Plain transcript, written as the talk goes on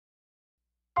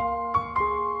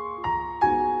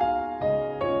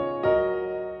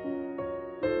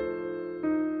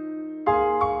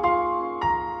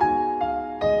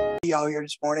y'all here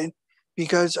this morning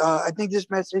because I think this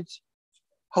message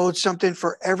holds something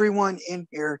for everyone in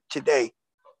here today.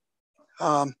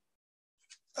 I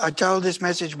titled this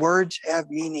message, Words Have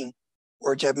Meaning.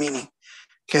 Words have meaning.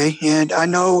 Okay. And I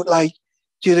know, like,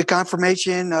 through the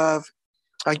confirmation of,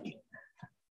 like,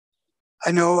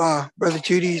 I know Brother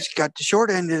Judy's got the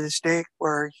short end of the stick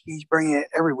where he's bringing it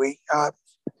every week.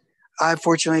 I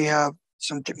fortunately have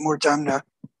some more time to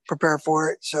prepare for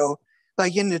it. So,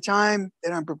 like, in the time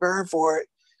that I'm preparing for it,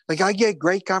 like, I get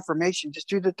great confirmation just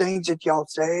through the things that y'all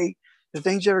say, the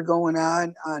things that are going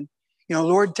on.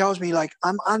 Lord tells me, like,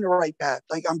 I'm on the right path.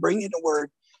 Like, I'm bringing the word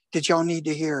that y'all need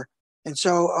to hear. And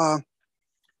so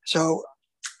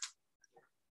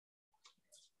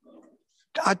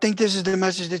I think this is the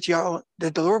message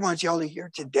that the Lord wants y'all to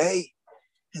hear today.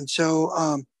 And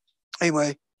so,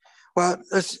 anyway, well,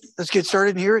 let's get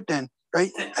started and hear it then,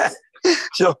 right?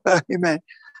 So, amen.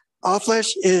 All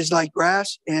flesh is like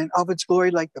grass, and of its glory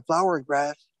like the flower of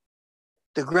grass.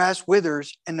 The grass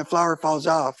withers and the flower falls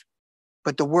off,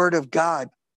 but the word of God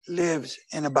lives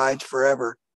and abides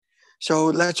forever. So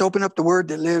let's open up the word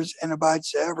that lives and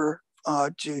abides forever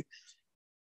to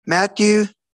Matthew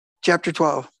chapter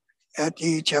 12.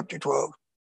 Matthew chapter 12.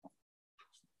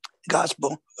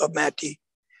 Gospel of Matthew.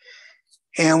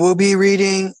 And we'll be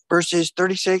reading verses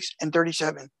 36 and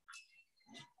 37.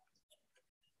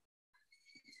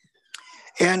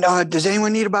 And does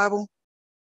anyone need a Bible?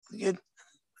 Good.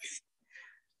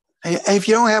 If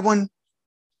you don't have one,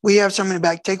 we have some in the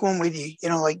back. Take one with you.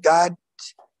 Like God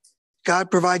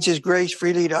provides his grace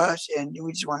freely to us, and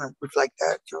we just want to reflect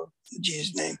that. So, in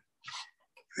Jesus' name.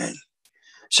 Amen.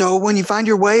 So when you find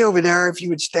your way over there, if you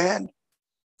would stand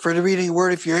for the reading of the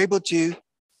word, if you're able to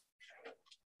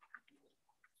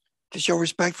show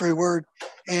respect for the word.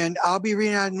 And I'll be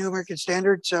reading out of New American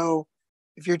Standard. So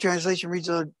if your translation reads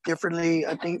a little differently,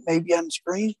 I think maybe on the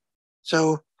screen.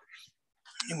 So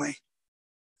anyway,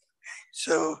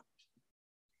 so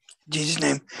in Jesus'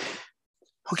 name.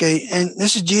 Okay, and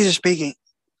this is Jesus speaking.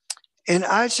 And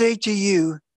I say to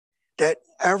you that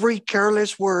every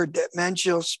careless word that men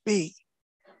shall speak,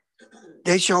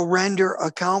 they shall render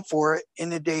account for it in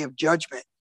the day of judgment.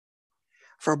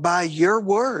 For by your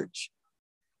words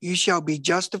you shall be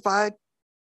justified,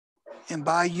 and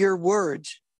by your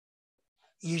words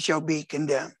you shall be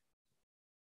condemned.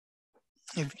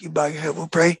 If you bow your head, we'll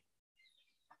pray.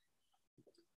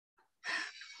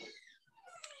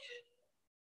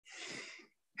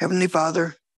 Heavenly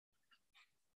Father,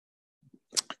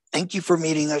 thank you for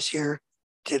meeting us here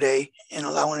today and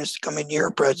allowing us to come into your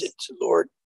presence, Lord.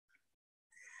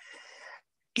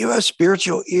 Give us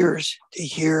spiritual ears to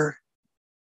hear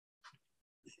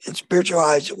and spiritual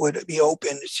eyes that would be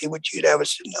open to see what you'd have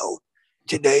us to know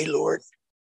today, Lord.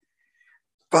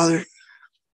 Father,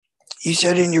 you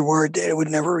said in your word that it would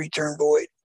never return void.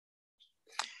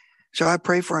 So I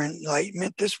pray for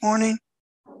enlightenment this morning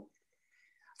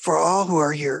for all who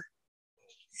are here.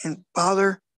 And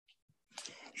Father,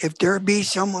 if there be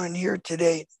someone here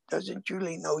today that doesn't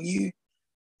truly know you,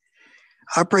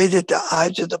 I pray that the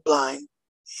eyes of the blind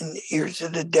and the ears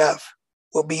of the deaf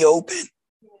will be open,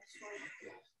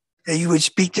 that you would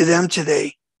speak to them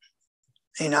today.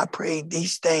 And I pray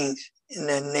these things in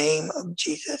the name of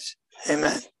Jesus.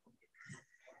 Amen.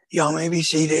 Y'all may be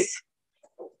seated.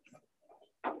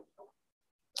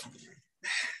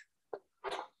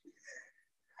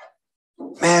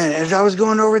 Man, as I was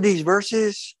going over these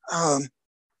verses,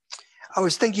 I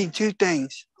was thinking two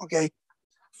things. Okay.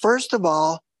 First of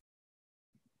all,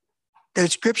 that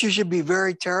scripture should be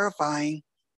very terrifying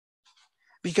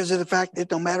because of the fact that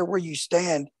no matter where you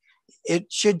stand,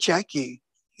 it should check you,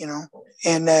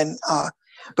 and then,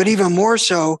 but even more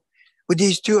so with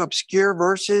these two obscure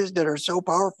verses that are so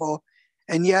powerful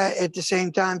and yet at the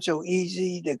same time so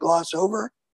easy to gloss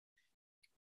over.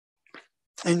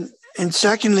 And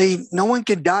secondly, no one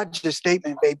can dodge the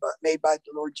statement made by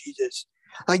the Lord Jesus.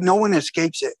 Like, no one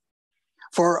escapes it.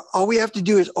 For all we have to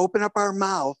do is open up our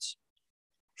mouths,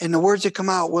 and the words that come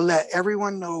out will let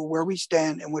everyone know where we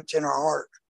stand and what's in our heart.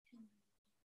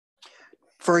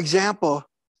 For example,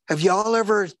 have y'all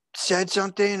ever said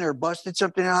something or busted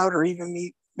something out or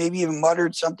even maybe even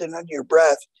muttered something under your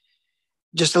breath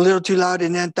just a little too loud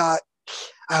and then thought,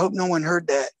 I hope no one heard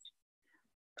that?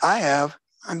 I have.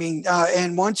 I mean,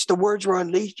 and once the words were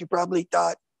unleashed, you probably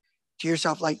thought to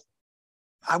yourself, like,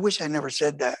 I wish I never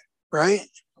said that, right?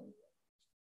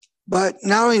 But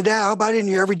not only that, how about in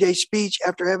your everyday speech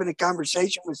after having a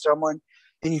conversation with someone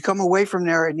and you come away from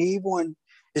there and the evil one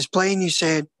is playing, you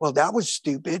said, well, that was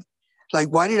stupid. Like,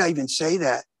 why did I even say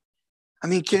that? I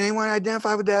mean, can anyone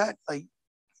identify with that? Like,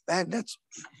 man, that's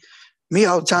me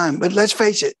all the time. But let's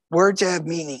face it, words have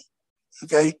meaning.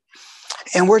 Okay.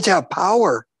 And words have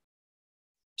power.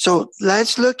 So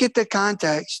let's look at the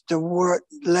context to what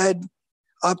led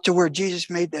up to where Jesus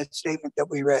made that statement that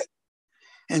we read.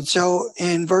 And so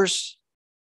in verse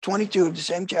 22 of the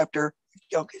same chapter,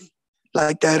 y'all can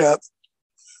light that up.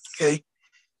 Okay.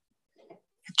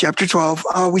 Chapter 12,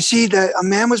 we see that a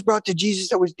man was brought to Jesus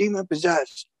that was demon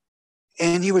possessed,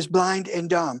 and he was blind and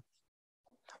dumb.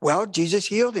 Well, Jesus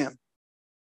healed him.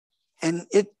 And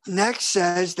it next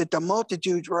says that the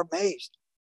multitudes were amazed,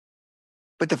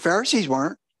 but the Pharisees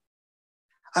weren't.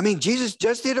 I mean, Jesus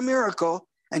just did a miracle,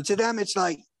 and to them it's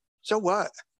like, so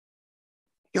what?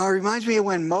 You know, it reminds me of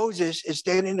when Moses is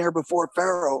standing there before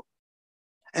Pharaoh,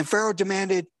 and Pharaoh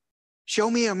demanded,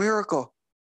 show me a miracle.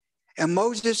 And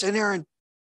Moses and Aaron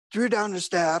threw down the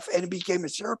staff, and it became a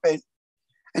serpent.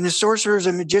 And the sorcerers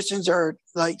and magicians are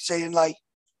like saying, like,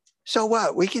 so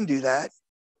what? We can do that.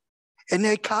 And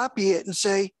they copy it and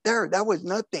say, there, that was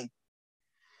nothing.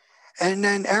 And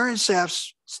then Aaron's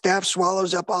staff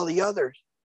swallows up all the others.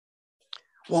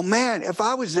 Well, man, if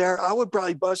I was there, I would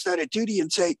probably bust out a tootie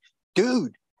and say,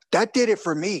 dude, that did it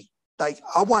for me. Like,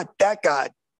 I want that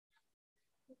God.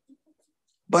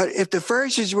 But if the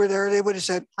Pharisees were there, they would have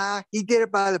said, he did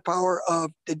it by the power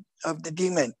of the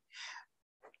demon.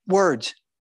 Words.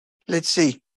 Let's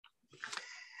see.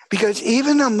 Because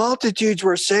even the multitudes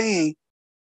were saying,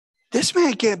 this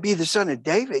man can't be the son of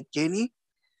David, can he?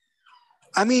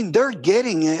 I mean, they're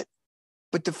getting it,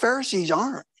 but the Pharisees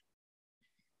aren't.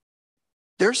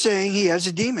 They're saying he has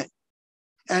a demon.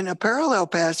 And a parallel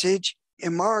passage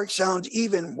in Mark sounds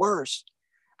even worse,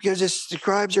 because the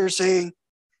scribes are saying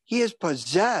he is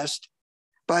possessed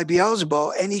by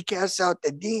Beelzebul, and he casts out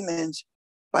the demons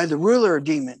by the ruler of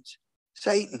demons,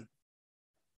 Satan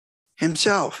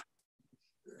himself.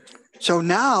 So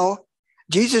now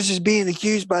Jesus is being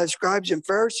accused by the scribes and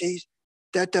Pharisees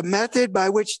that the method by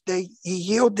which he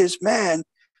healed this man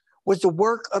was the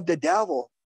work of the devil.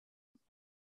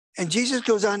 And Jesus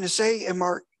goes on to say in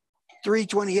Mark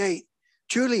 3:28,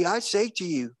 truly I say to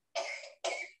you,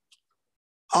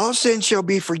 all sins shall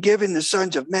be forgiven the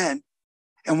sons of men,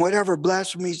 and whatever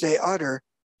blasphemies they utter,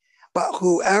 but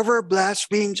whoever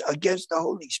blasphemes against the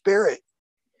Holy Spirit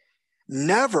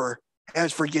never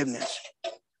has forgiveness,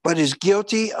 but is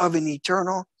guilty of an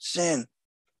eternal sin.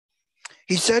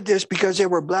 He said this because they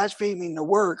were blaspheming the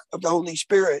work of the Holy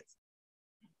Spirit.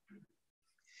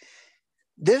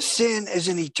 This sin is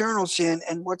an eternal sin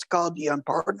and what's called the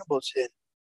unpardonable sin.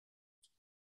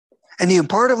 And the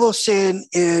unpardonable sin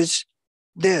is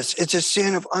this. It's a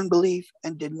sin of unbelief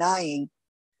and denying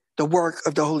the work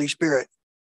of the Holy Spirit.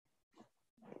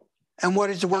 And what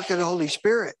is the work of the Holy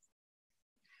Spirit?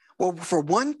 Well, for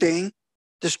one thing,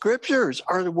 the scriptures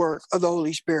are the work of the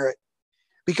Holy Spirit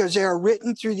because they are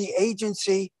written through the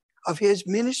agency of his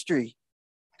ministry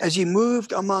as he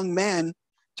moved among men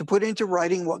to put into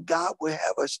writing what God would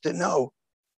have us to know.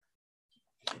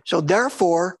 So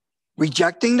therefore,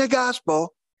 rejecting the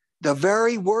gospel, the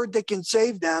very word that can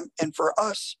save them, and for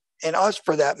us, and us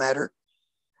for that matter,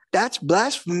 that's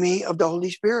blasphemy of the Holy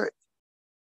Spirit.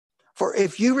 For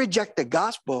if you reject the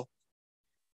gospel,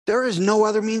 there is no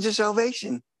other means of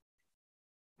salvation.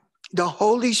 The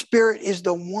Holy Spirit is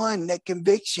the one that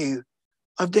convicts you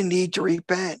of the need to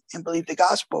repent and believe the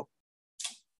gospel.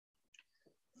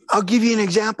 I'll give you an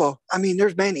example. I mean,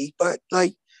 there's many, but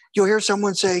like you'll hear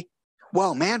someone say,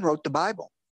 well, man wrote the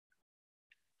Bible.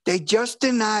 They just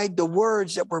denied the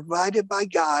words that were provided by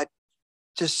God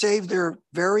to save their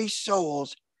very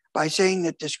souls by saying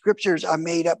that the scriptures are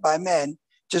made up by men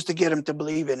just to get them to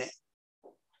believe in it.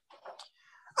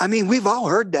 I mean, we've all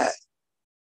heard that.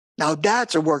 Now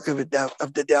that's a work of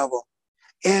the devil,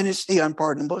 and it's the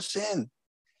unpardonable sin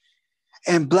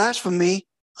and blasphemy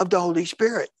of the Holy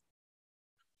Spirit.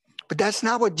 But that's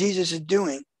not what Jesus is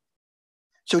doing.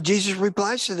 So Jesus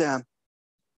replies to them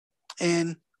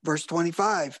in verse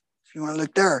 25, if you want to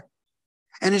look there.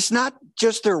 And it's not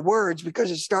just their words,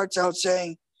 because it starts out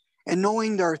saying, and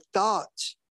knowing their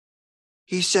thoughts,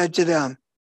 he said to them,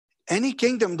 any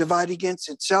kingdom divided against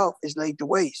itself is laid to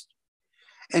waste.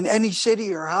 And any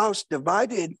city or house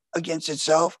divided against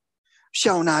itself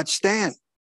shall not stand.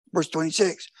 Verse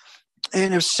 26.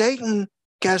 And if Satan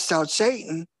casts out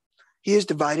Satan, he is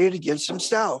divided against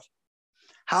himself.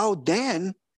 How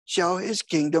then shall his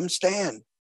kingdom stand?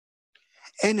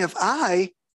 And if I,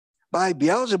 by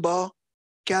Beelzebul,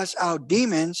 cast out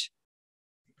demons,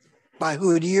 by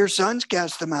who do your sons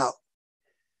cast them out?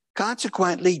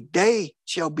 Consequently, they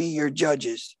shall be your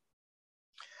judges.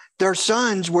 Their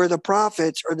sons were the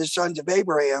prophets, or the sons of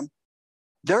Abraham.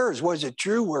 Theirs was a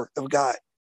true work of God.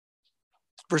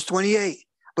 Verse 28,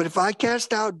 but if I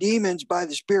cast out demons by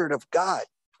the Spirit of God,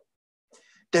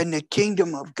 then the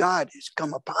kingdom of God has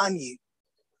come upon you.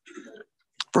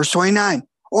 Verse 29,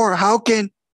 or how can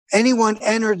anyone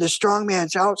enter the strong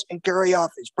man's house and carry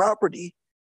off his property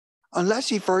unless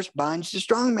he first binds the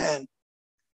strong man?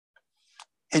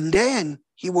 And then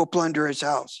he will plunder his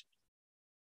house.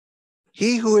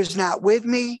 He who is not with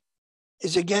me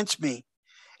is against me,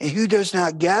 and who does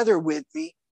not gather with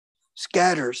me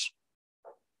scatters.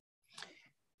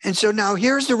 And so now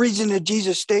here's the reason that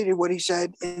Jesus stated what he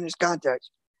said in his context.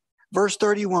 Verse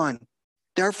 31,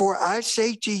 therefore I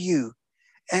say to you,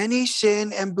 any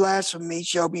sin and blasphemy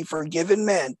shall be forgiven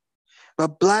men,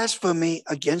 but blasphemy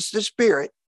against the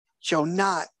Spirit shall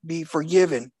not be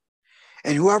forgiven.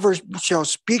 And whoever shall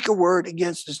speak a word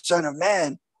against the Son of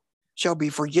Man shall be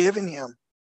forgiven him.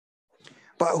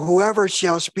 But whoever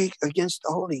shall speak against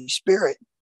the Holy Spirit,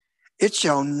 it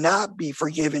shall not be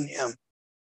forgiven him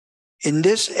in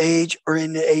this age or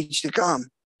in the age to come.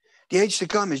 The age to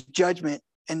come is judgment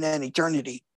and then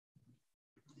eternity.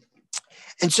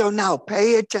 And so now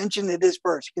pay attention to this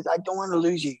verse because I don't want to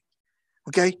lose you.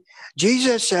 Okay?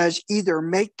 Jesus says either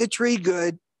make the tree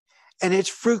good and its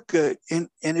fruit good, and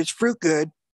its fruit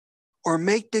good, or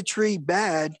make the tree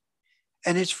bad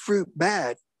and its fruit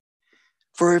bad.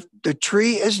 For if the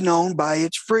tree is known by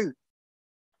its fruit.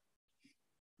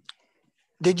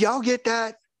 Did y'all get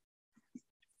that?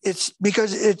 It's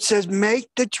because it says make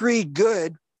the tree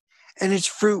good and its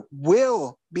fruit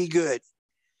will be good.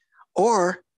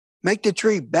 Or make the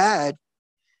tree bad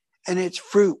and its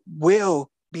fruit will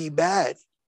be bad.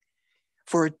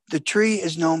 For the tree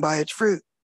is known by its fruit.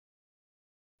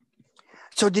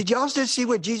 So did y'all just see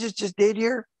what Jesus just did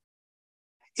here?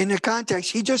 In the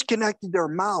context, he just connected their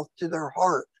mouth to their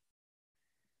heart.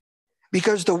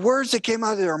 Because the words that came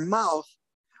out of their mouth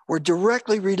were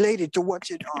directly related to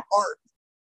what's in our heart.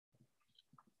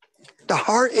 The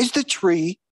heart is the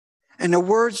tree, and the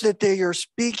words that they are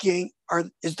speaking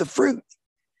is the fruit.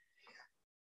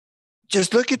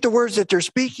 Just look at the words that they're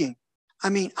speaking. I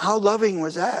mean, how loving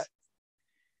was that?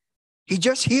 He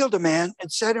just healed a man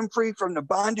and set him free from the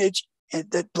bondage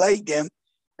that plagued him.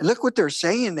 And look what they're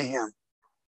saying to him.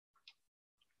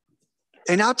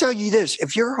 And I'll tell you this,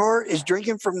 if your heart is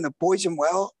drinking from the poison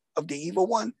well of the evil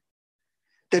one,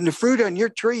 then the fruit on your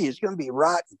tree is going to be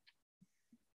rotten.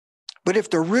 But if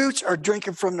the roots are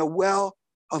drinking from the well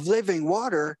of living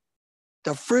water,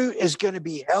 the fruit is going to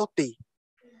be healthy.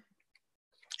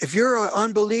 If you're an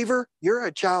unbeliever, you're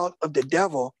a child of the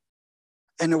devil,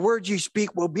 and the words you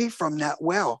speak will be from that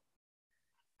well.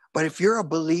 But if you're a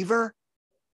believer,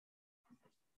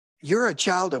 you're a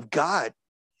child of God,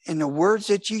 and the words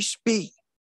that you speak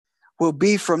will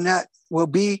be from that, will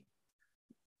be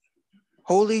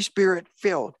Holy Spirit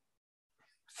filled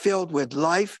with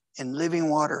life and living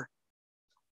water.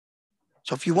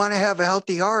 So if you want to have a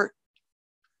healthy heart,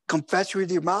 confess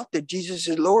with your mouth that Jesus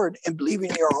is Lord and believe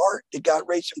in your heart that God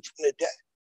raised him from the dead.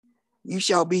 You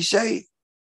shall be saved.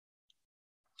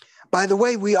 By the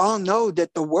way, we all know that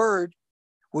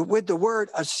with the word,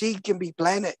 a seed can be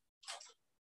planted.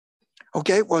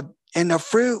 Okay, well, and the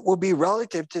fruit will be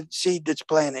relative to the seed that's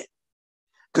planted.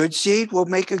 Good seed will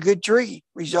make a good tree,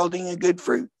 resulting in good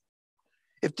fruit.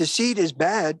 If the seed is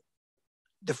bad,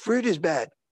 the fruit is bad.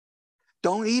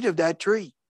 Don't eat of that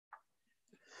tree.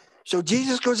 So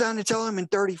Jesus goes on to tell him in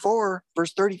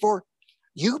verse 34,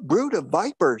 you brood of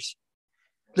vipers.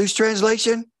 Loose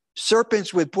translation,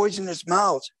 serpents with poisonous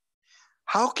mouths.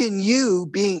 How can you,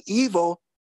 being evil,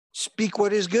 speak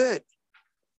what is good?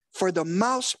 For the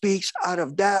mouth speaks out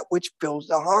of that which fills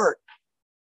the heart.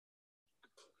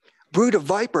 Brood of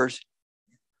vipers.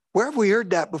 Where have we heard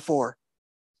that before?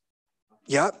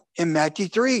 Yep, in Matthew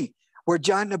 3, where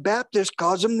John the Baptist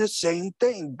calls them the same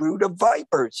thing, brood of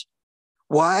vipers.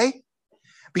 Why?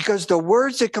 Because the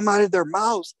words that come out of their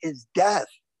mouths is death.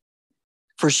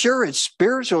 For sure, it's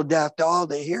spiritual death to all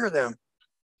that hear them.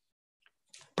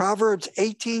 Proverbs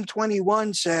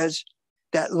 18:21 says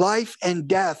that life and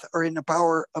death are in the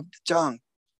power of the tongue.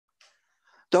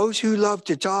 Those who love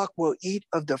to talk will eat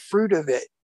of the fruit of it.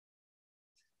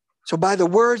 So by the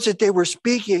words that they were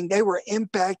speaking, they were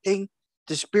impacting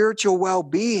the spiritual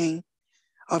well-being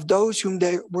of those whom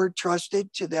they were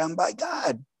trusted to them by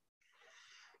God.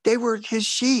 They were his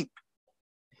sheep,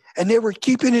 and they were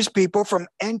keeping his people from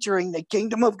entering the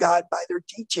kingdom of God by their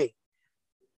teaching,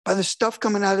 by the stuff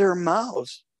coming out of their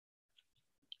mouths.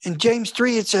 In James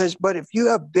 3, it says, but if you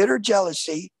have bitter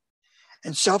jealousy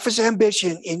and selfish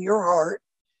ambition in your heart,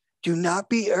 do not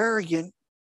be arrogant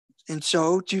and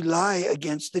so to lie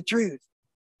against the truth.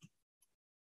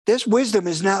 This wisdom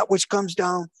is not which comes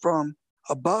down from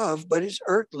above, but is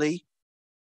earthly,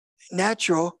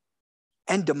 natural,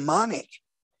 and demonic.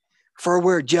 For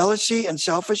where jealousy and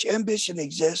selfish ambition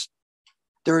exist,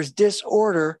 there is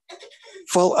disorder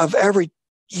full of every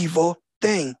evil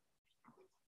thing.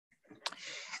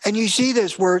 And you see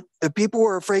this where the people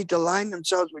were afraid to align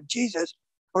themselves with Jesus,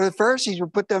 or the Pharisees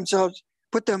would put them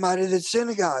out of the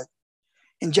synagogue.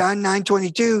 In John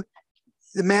 9:22,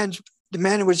 the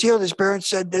man who was healed, his parents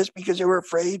said this because they were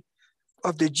afraid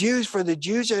of the Jews, for the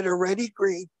Jews had already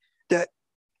agreed that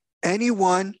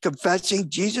anyone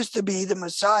confessing Jesus to be the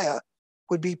Messiah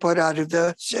would be put out of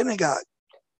the synagogue.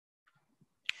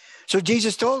 So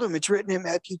Jesus told them, it's written in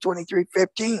Matthew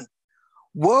 23:15,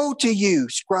 woe to you,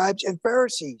 scribes and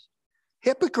Pharisees,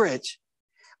 hypocrites,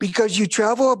 because you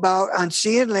travel about on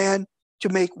sea and land to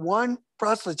make one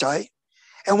proselyte,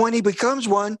 and when he becomes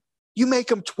one, you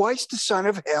make him twice the son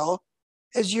of hell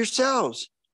as yourselves.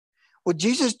 Well,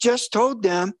 Jesus just told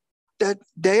them that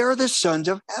they are the sons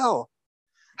of hell.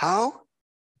 How?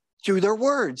 Through their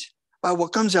words, by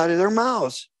what comes out of their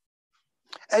mouths.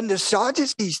 And the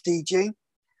Sadducees' teaching,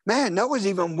 man, that was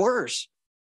even worse,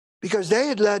 because they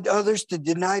had led others to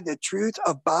deny the truth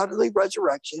of bodily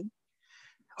resurrection,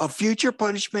 of future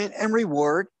punishment and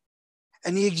reward,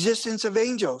 and the existence of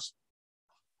angels.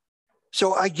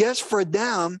 So I guess for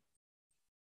them,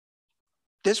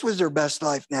 this was their best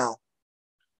life now.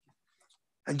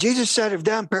 And Jesus said of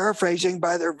them, paraphrasing,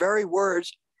 by their very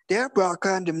words, they have brought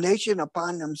condemnation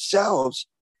upon themselves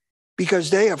because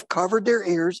they have covered their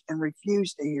ears and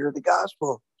refused to hear the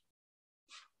gospel.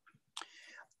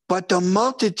 But the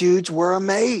multitudes were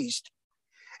amazed.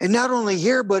 And not only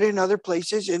here, but in other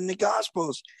places in the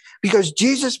Gospels, because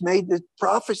Jesus made the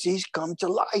prophecies come to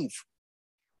life.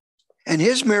 And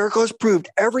his miracles proved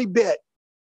every bit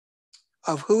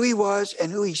of who he was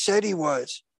and who he said he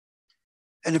was.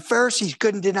 And the Pharisees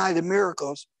couldn't deny the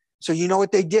miracles. So you know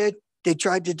what they did? They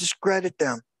tried to discredit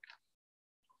them.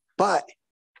 But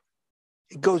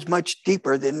it goes much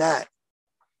deeper than that.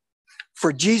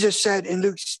 For Jesus said in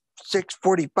Luke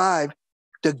 6:45,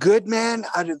 the good man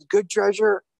out of the good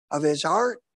treasure of his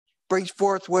heart brings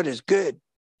forth what is good.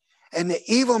 And the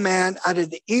evil man out of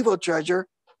the evil treasure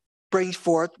brings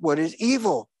forth what is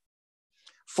evil.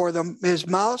 For his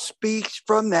mouth speaks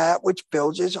from that which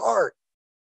fills his heart.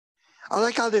 I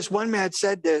like how this one man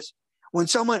said this. When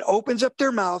someone opens up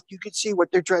their mouth, you can see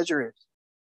what their treasure is.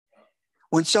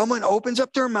 When someone opens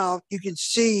up their mouth, you can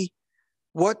see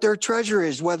what their treasure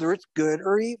is, whether it's good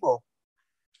or evil.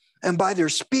 And by their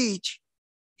speech,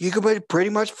 you can pretty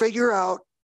much figure out,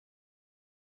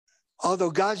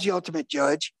 although God's the ultimate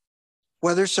judge,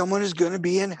 whether someone is going to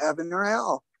be in heaven or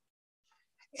hell.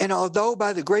 And although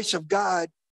by the grace of God,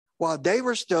 while they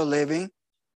were still living,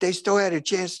 they still had a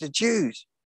chance to choose.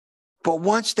 But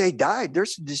once they died, their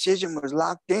decision was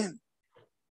locked in.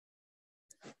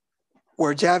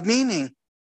 Words have meaning.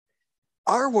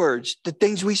 Our words, the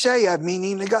things we say, have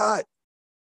meaning to God.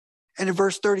 And in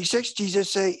verse 36,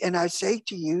 Jesus say, and I say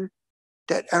to you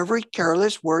that every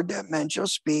careless word that men shall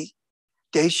speak,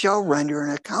 they shall render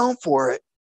an account for it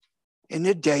in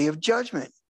the day of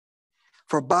judgment.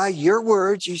 For by your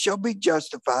words you shall be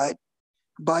justified,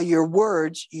 by your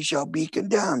words you shall be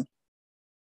condemned.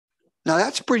 Now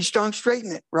that's a pretty strong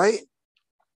statement, right?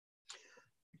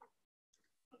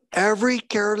 Every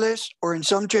careless, or in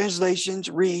some translations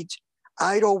reads,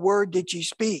 idle word that you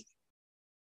speak.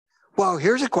 Well,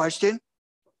 here's a question.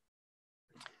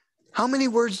 How many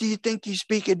words do you think you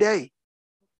speak a day?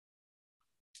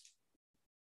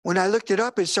 When I looked it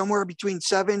up, it's somewhere between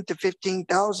 7,000 to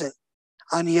 15,000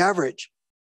 on the average.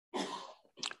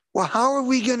 Well, how are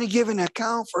we going to give an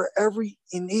account for every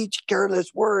in each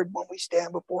careless word when we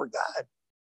stand before God?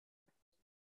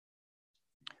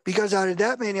 Because out of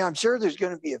that many, I'm sure there's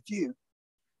going to be a few.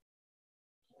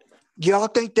 Do y'all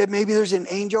think that maybe there's an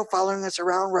angel following us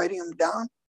around writing them down?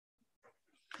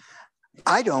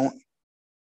 I don't.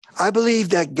 I believe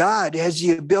that God has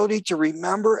the ability to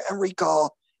remember and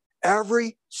recall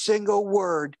every single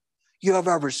word you have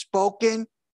ever spoken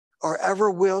or ever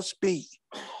will speak,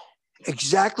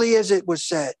 exactly as it was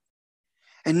said.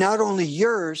 And not only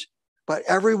yours, but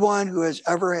everyone who has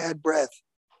ever had breath.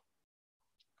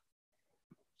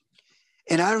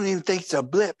 And I don't even think it's a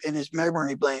blip in his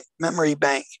memory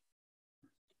bank.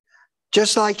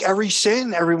 Just like every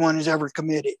sin everyone has ever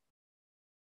committed.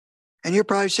 And you're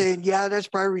probably saying, yeah, that's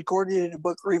probably recorded in a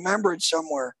book, remembered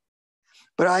somewhere.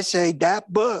 But I say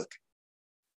that book,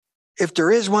 if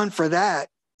there is one for that,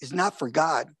 is not for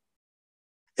God.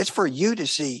 It's for you to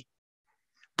see.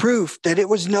 Proof that it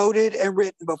was noted and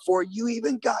written before you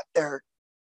even got there.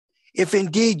 If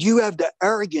indeed you have the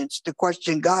arrogance to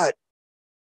question God.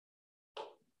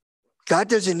 God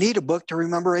doesn't need a book to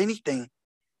remember anything.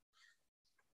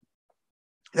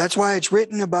 That's why it's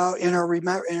written about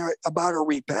about our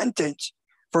repentance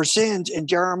for sins in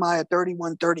Jeremiah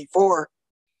 31:34.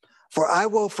 For I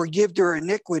will forgive their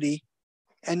iniquity,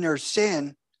 and their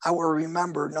sin I will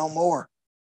remember no more.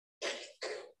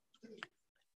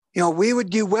 We would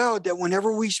do well that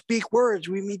whenever we speak words,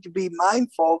 we need to be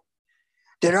mindful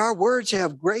that our words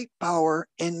have great power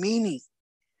and meaning.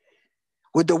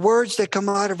 With the words that come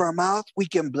out of our mouth, we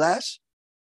can bless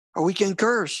or we can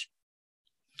curse.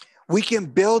 We can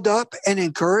build up and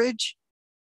encourage,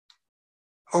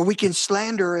 or we can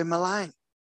slander and malign.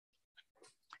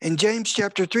 In James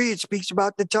chapter 3, it speaks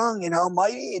about the tongue and how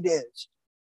mighty it is.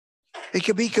 It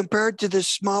can be compared to the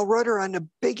small rudder on the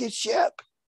biggest ship.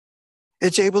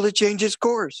 It's able to change its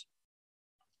course.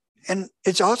 And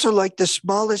it's also like the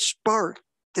smallest spark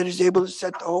that is able to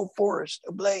set the whole forest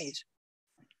ablaze.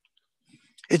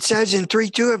 It says in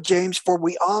 3:2 of James, for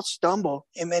we all stumble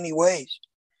in many ways.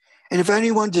 And if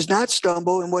anyone does not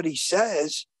stumble in what he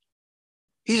says,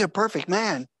 he's a perfect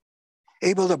man,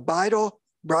 able to bridle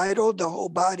the whole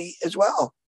body as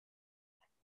well.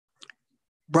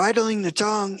 Bridling the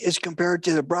tongue is compared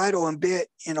to the bridle and bit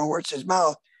in a horse's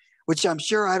mouth, which I'm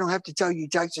sure I don't have to tell you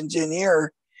Texans in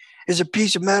here, is a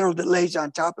piece of metal that lays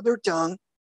on top of their tongue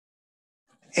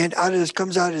and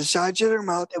comes out of the sides of their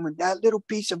mouth. And with that little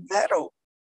piece of metal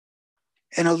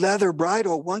and a leather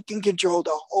bridle, one can control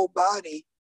the whole body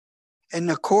and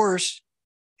the course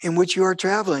in which you are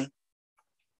traveling.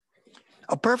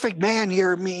 A perfect man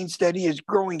here means that he is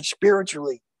growing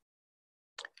spiritually.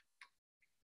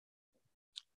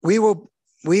 We will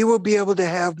be able to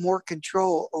have more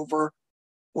control over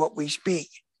what we speak.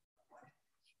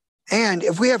 And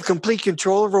if we have complete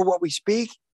control over what we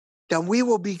speak, then we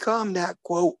will become that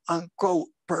quote unquote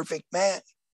perfect man.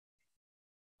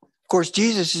 Of course,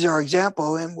 Jesus is our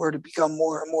example, and we're to become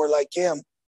more and more like him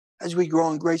as we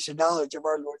grow in grace and knowledge of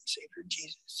our Lord and Savior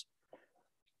Jesus.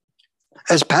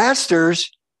 As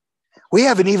pastors, we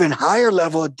have an even higher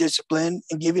level of discipline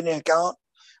in giving an account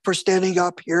for standing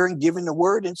up here and giving the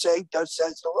word and saying, thus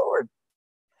says the Lord.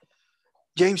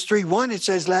 James 3:1, it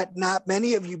says, let not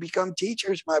many of you become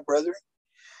teachers, my brethren,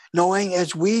 knowing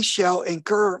as we shall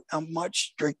incur a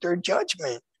much stricter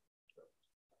judgment.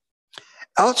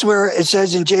 Elsewhere, it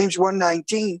says in James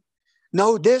 1:19,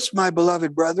 know this, my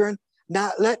beloved brethren,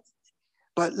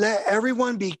 but let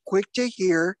everyone be quick to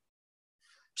hear,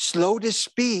 slow to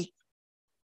speak,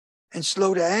 and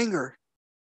slow to anger.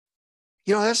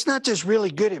 That's not just really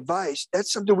good advice.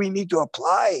 That's something we need to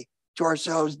apply to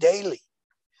ourselves daily.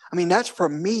 I mean, that's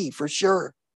from me for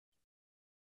sure.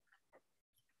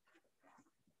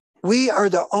 We are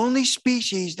the only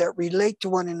species that relate to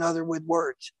one another with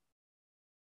words.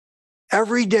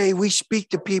 Every day we speak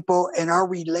to people, and our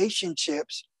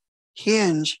relationships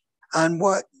hinge on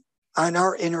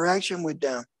our interaction with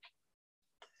them.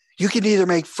 You can either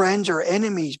make friends or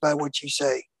enemies by what you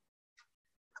say.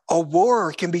 A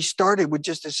war can be started with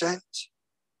just a sentence.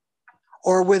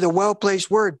 Or with a well-placed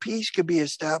word, peace could be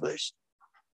established.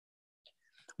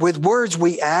 With words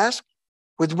we ask,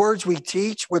 with words we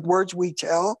teach, with words we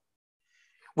tell.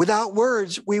 Without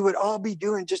words, we would all be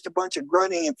doing just a bunch of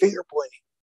grunting and finger pointing.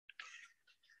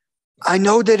 I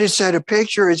know that it said a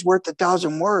picture is worth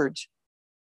 1,000 words,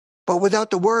 but without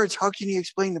the words, how can you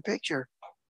explain the picture?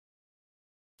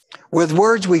 With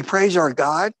words, we praise our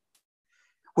God.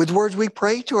 With words, we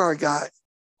pray to our God.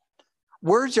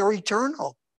 Words are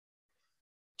eternal.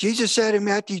 Jesus said in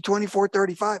Matthew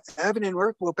 24:35, heaven and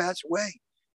earth will pass away,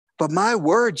 but my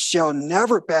words shall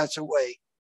never pass away.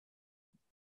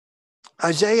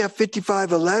 Isaiah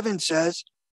 55:11 says,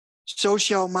 so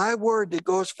shall my word that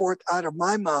goes forth out of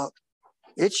my mouth,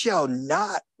 it shall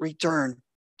not return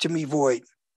to me void,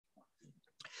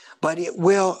 but it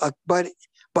will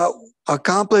but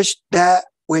accomplish that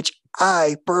which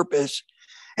I purpose,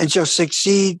 and shall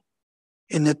succeed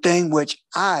in the thing which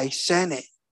I sent it.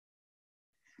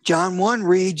 John 1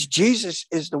 reads, Jesus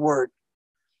is the Word.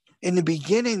 In the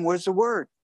beginning was the Word,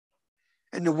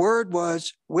 and the Word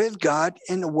was with God,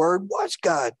 and the Word was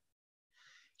God.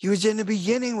 He was in the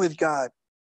beginning with God,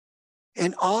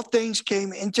 and all things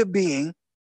came into being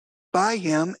by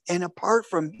him, and apart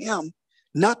from him,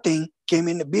 nothing came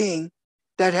into being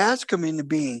that has come into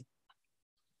being.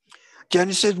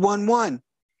 Genesis 1:1,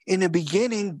 in the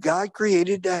beginning, God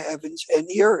created the heavens and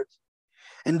the earth.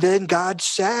 And then God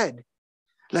said,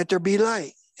 let there be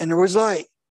light. And there was light.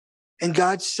 And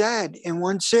God said in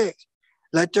 1:6,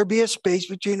 let there be a space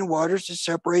between the waters to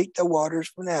separate the waters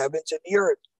from the heavens and the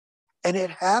earth. And it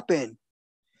happened.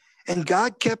 And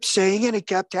God kept saying it, it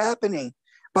kept happening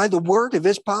by the word of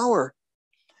his power.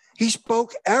 He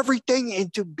spoke everything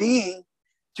into being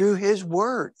through his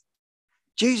word.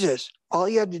 Jesus All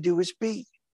you had to do was speak.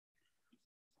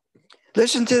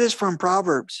 Listen to this from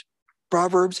Proverbs.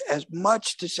 Proverbs has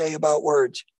much to say about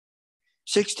words.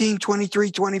 16,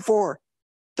 23, 24.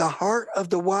 The heart of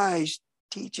the wise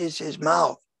teaches his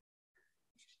mouth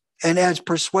and adds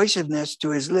persuasiveness to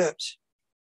his lips.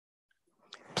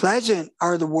 Pleasant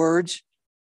are words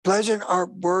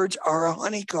are a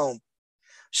honeycomb,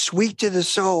 sweet to the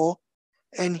soul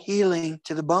and healing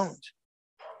to the bones.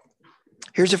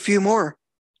 Here's a few more.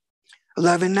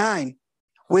 11:9.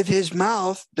 With his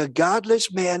mouth, the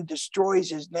godless man destroys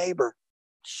his neighbor,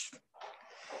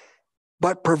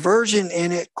 but perversion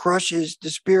in it crushes the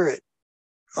spirit.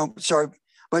 But through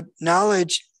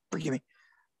knowledge,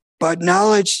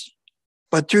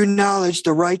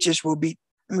 the righteous will be.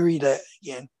 Let me read that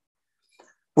again.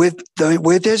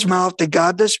 With his mouth, the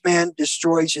godless man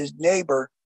destroys his neighbor,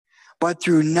 but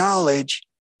through knowledge,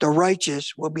 the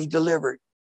righteous will be delivered.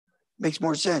 Makes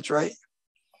more sense, right?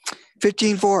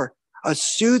 15:4. A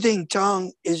soothing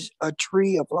tongue is a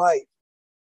tree of life.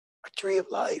 A tree of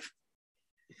life.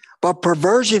 But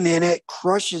perversion in it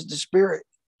crushes the spirit.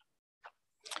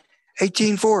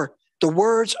 18:4. The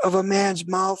words of a man's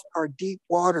mouth are deep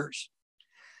waters.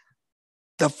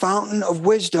 The fountain of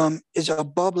wisdom is a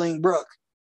bubbling brook.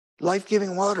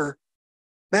 Life-giving water.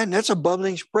 Man, that's a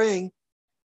bubbling spring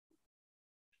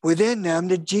within them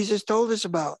that Jesus told us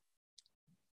about.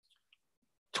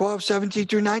 12:17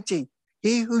 through 19.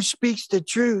 He who speaks the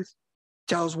truth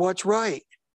tells what's right,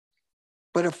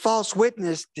 but a false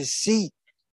witness deceit.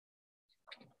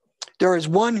 There is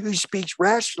one who speaks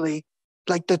rashly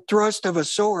like the thrust of a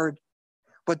sword,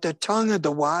 but the tongue of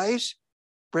the wise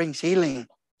brings healing.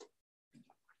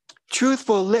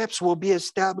 Truthful lips will be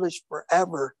established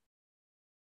forever,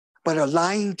 but a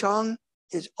lying tongue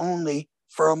is only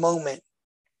for a moment.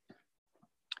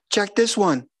 Check this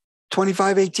one,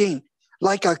 25:18.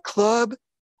 Like a club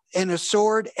and a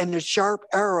sword and a sharp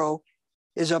arrow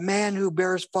is a man who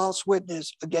bears false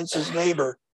witness against his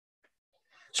neighbor.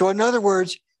 So in other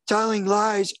words, telling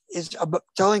lies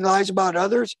about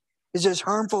others is as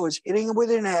harmful as hitting them with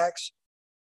an axe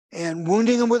and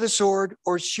wounding them with a sword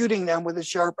or shooting them with a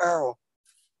sharp arrow.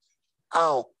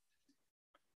 Ow.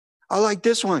 I like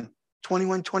this one,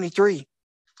 21:23.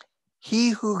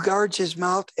 He who guards his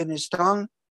mouth and his tongue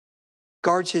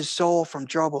guards his soul from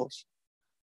troubles.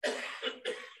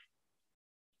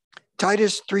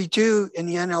 Titus 3:2 in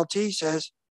the NLT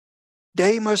says,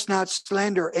 they must not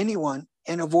slander anyone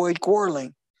and avoid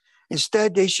quarreling.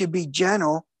 Instead, they should be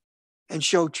gentle and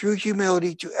show true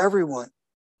humility to everyone.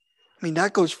 I mean,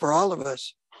 that goes for all of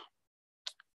us.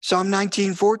 Psalm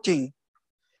 19:14.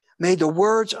 May the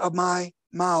words of my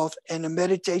mouth and the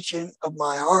meditation of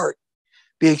my heart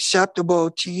be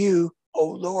acceptable to you, O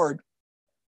Lord,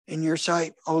 in your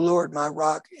sight, O Lord, my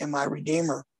rock and my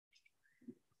redeemer.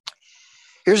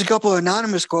 Here's a couple of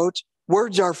anonymous quotes.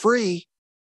 Words are free.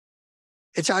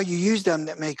 It's how you use them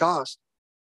that may cost.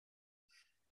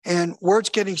 And words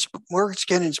can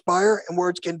inspire and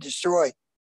words can destroy.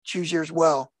 Choose yours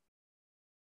well.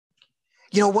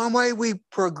 You know, one way we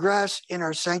progress in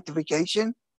our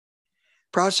sanctification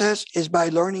process is by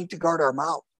learning to guard our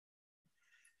mouth.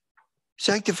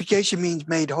 Sanctification means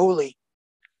made holy.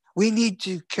 We need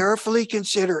to carefully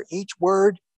consider each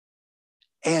word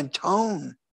and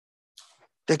tone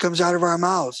that comes out of our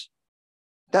mouths.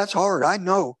 That's hard, I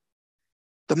know.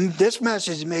 This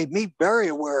message made me very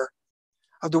aware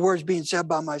of the words being said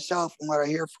by myself and what I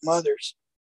hear from others.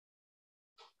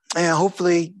 And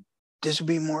hopefully this will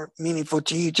be more meaningful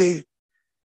to you too.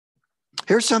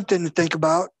 Here's something to think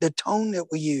about, the tone that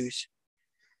we use.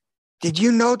 Did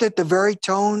you know that the very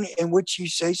tone in which you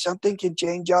say something can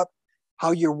change up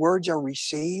how your words are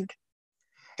received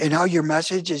and how your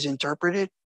message is interpreted?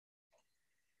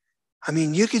 I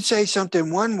mean, you could say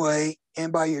something one way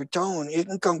and by your tone, it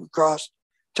can come across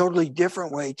totally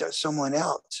different way to someone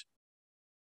else.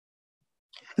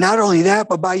 Not only that,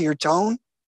 but by your tone,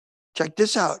 check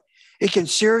this out. It can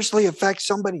seriously affect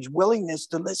somebody's willingness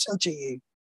to listen to you.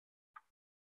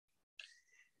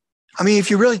 I mean,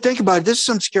 if you really think about it, this is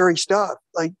some scary stuff.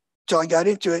 Like, so I got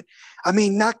into it. I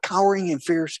mean, not cowering in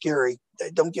fear scary.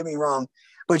 Don't get me wrong,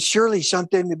 but surely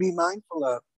something to be mindful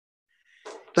of.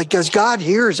 Like, because God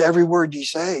hears every word you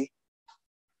say.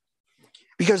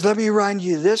 Because let me remind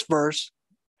you this verse,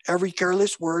 every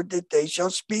careless word that they shall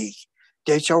speak,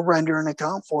 they shall render an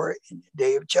account for it in the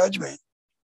day of judgment.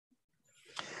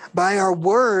 By our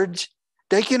words,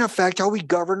 they can affect how we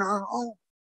govern our home.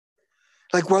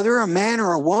 Like whether a man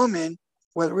or a woman,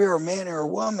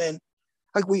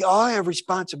 like we all have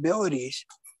responsibilities.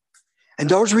 And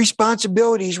those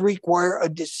responsibilities require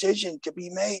decisions to be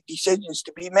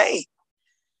made.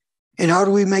 And how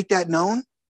do we make that known?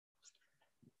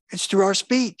 It's through our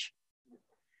speech.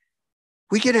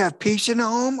 We can have peace in the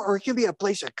home, or it can be a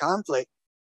place of conflict.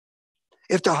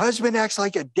 If the husband acts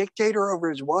like a dictator over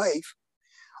his wife,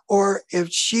 or if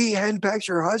she henpecks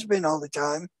her husband all the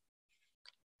time,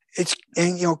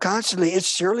 constantly, it's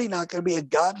surely not going to be a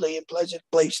godly and pleasant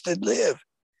place to live.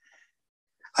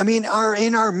 I mean,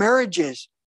 in our marriages,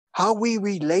 how we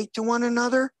relate to one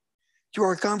another through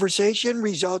our conversation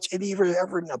results in either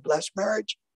a blessed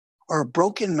marriage or a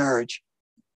broken marriage.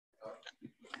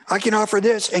 I can offer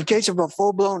this in case of a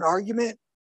full-blown argument,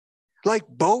 like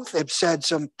both have said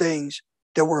some things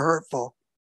that were hurtful.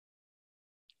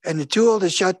 And the tool to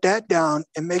shut that down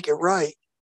and make it right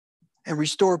and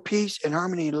restore peace and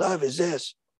harmony and love is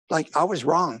this. Like, I was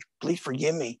wrong. Please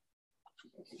forgive me.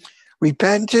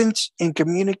 Repentance and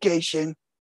communication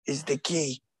is the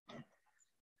key.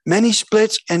 Many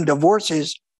splits and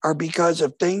divorces are because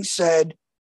of things said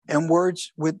and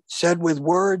said with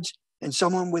words and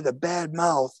someone with a bad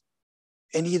mouth,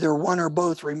 and either one or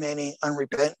both remaining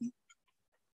unrepentant.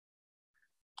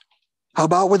 How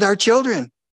about with our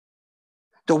children?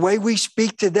 The way we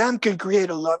speak to them can create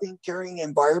a loving, caring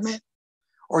environment,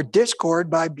 or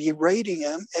discord by berating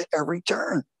them at every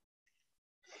turn.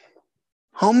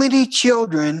 How many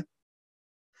children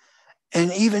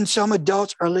and even some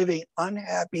adults are living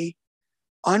unhappy,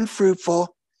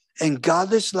 unfruitful, and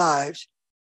godless lives?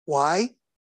 Why?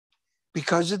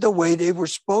 Because of the way they were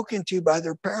spoken to by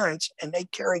their parents, and they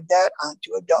carried that on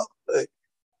to adulthood.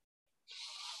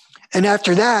 And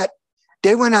after that,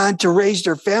 they went on to raise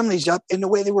their families up in the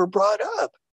way they were brought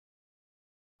up,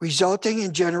 resulting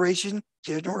in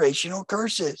generational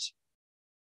curses.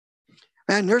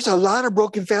 Man, there's a lot of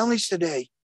broken families today.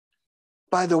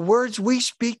 By the words we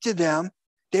speak to them,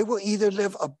 they will either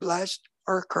live a blessed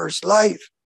or a cursed life.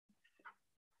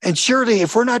 And surely,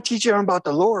 if we're not teaching them about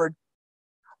the Lord,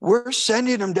 we're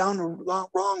sending them down the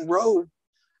wrong road,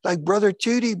 like Brother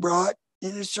Tootie brought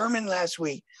in his sermon last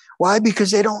week. Why?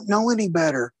 Because they don't know any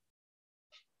better.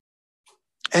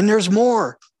 And there's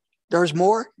more. There's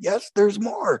more. Yes, there's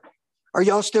more. Are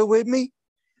y'all still with me?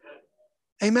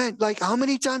 Amen. Like, how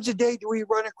many times a day do we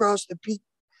run across people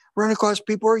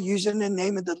who are using the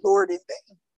name of the Lord in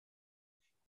vain?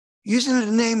 Using the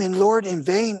name in Lord in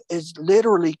vain is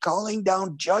literally calling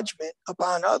down judgment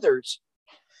upon others.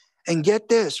 And get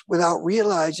this, without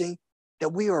realizing that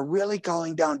we are really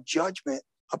calling down judgment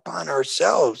upon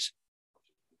ourselves.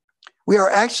 We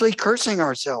are actually cursing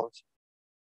ourselves.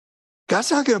 God's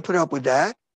not going to put up with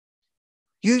that.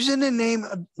 Using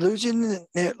the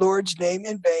Lord's name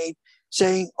in vain,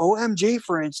 saying OMG,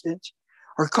 for instance,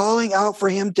 or calling out for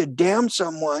him to damn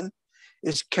someone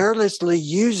is carelessly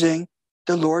using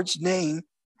the Lord's name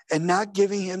and not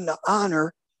giving him the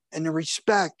honor and the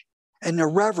respect and the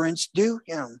reverence due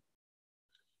him.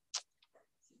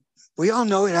 We all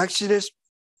know in Exodus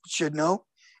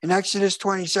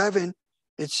 27,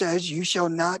 it says, you shall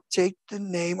not take the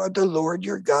name of the Lord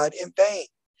your God in vain,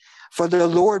 for the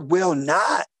Lord will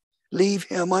not leave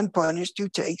him unpunished who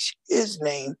takes his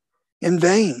name in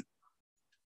vain.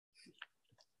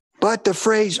 But the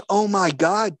phrase, oh my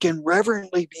God, can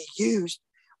reverently be used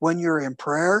when you're in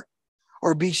prayer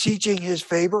or beseeching his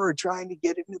favor or trying to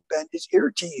get him to bend his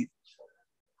ear to you.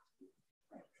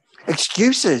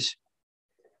 Excuses.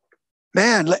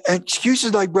 Man,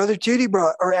 excuses like Brother Tootie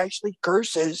brought are actually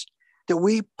curses that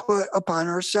we put upon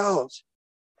ourselves.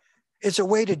 It's a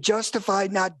way to justify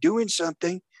not doing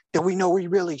something that we know we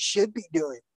really should be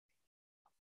doing.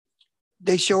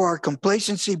 They show our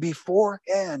complacency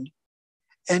beforehand,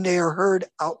 and they are heard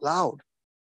out loud.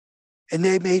 And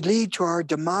they may lead to our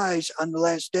demise on the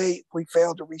last day if we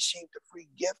fail to receive the free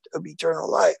gift of eternal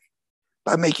life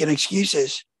by making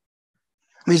excuses.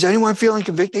 I mean, is anyone feeling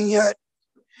convicting yet?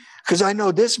 Because I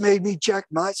know this made me check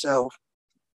myself.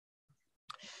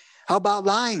 How about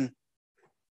lying?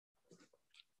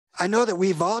 I know that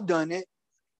we've all done it.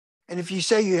 And if you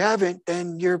say you haven't,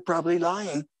 then you're probably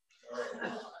lying.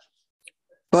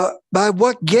 But by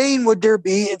what gain would there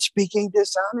be in speaking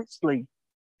dishonestly?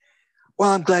 Well,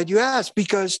 I'm glad you asked,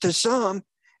 because to some,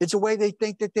 it's a way they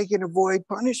think that they can avoid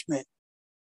punishment.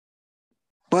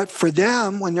 But for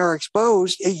them, when they're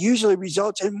exposed, it usually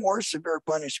results in more severe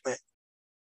punishment.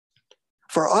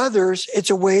 For others, it's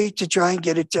a way to try and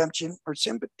get attention or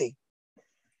sympathy.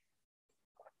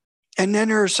 And then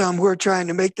there are some who are trying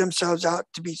to make themselves out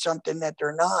to be something that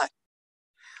they're not,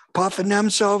 puffing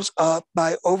themselves up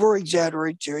by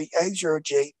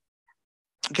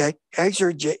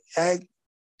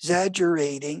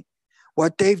exaggerating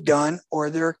what they've done or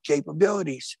their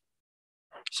capabilities.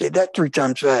 Say that 3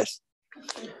 times fast.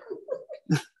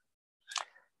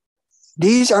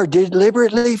 These are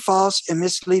deliberately false and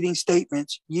misleading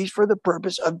statements used for the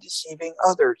purpose of deceiving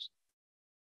others.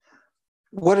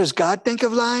 What does God think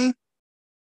of lying?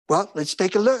 Well, let's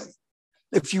take a look.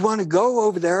 If you want to go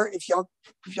over there, if y'all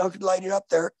could light it up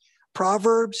there,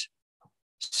 Proverbs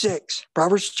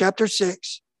chapter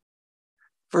 6,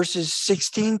 verses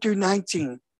 16 through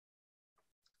 19.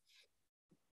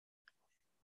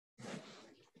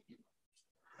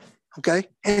 Okay,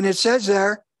 and it says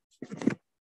there,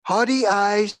 haughty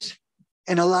eyes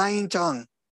and a lying tongue,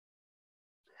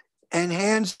 and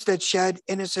hands that shed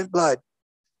innocent blood,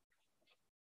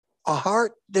 a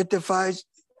heart that defies,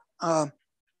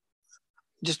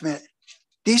 just a minute.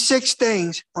 These 6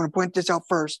 things, I want to point this out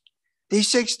first. These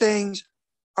 6 things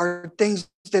are things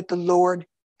that the Lord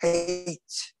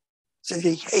hates. So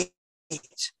he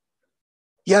hates.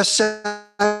 Yes,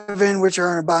 7 which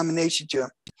are an abomination to him.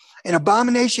 An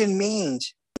abomination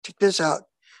means, check this out,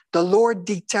 the Lord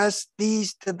detests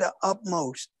these to the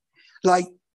utmost. Like,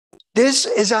 this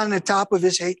is on the top of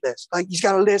his hate list. Like, he's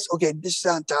got a list. Okay, this is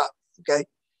on top. Okay.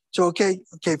 So, okay,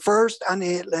 first on the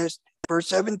hate list, verse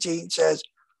 17 says,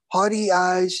 haughty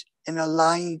eyes and a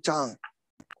lying tongue,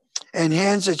 and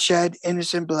hands that shed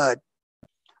innocent blood.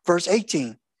 Verse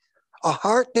 18, a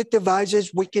heart that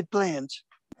devises wicked plans,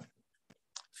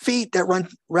 feet that run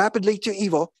rapidly to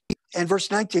evil. And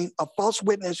verse 19, a false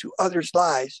witness who utters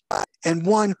lies, and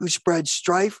one who spreads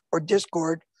strife or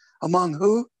discord among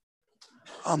who?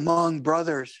 Among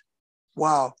brothers.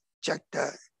 Wow, check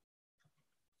that.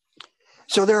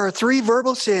 So there are 3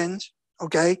 verbal sins,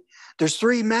 okay? There's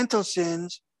 3 mental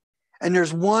sins, and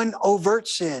there's 1 overt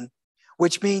sin,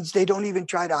 which means they don't even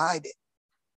try to hide it,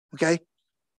 okay?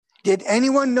 Did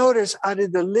anyone notice out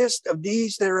of the list of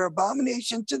these that are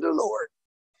abomination to the Lord,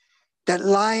 that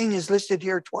lying is listed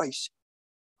here twice?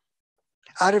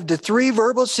 Out of the 3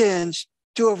 verbal sins,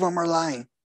 2 of them are lying.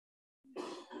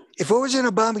 If it was an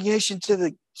abomination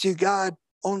to God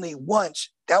only once,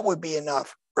 that would be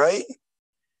enough, right?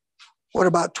 What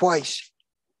about twice?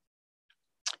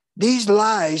 These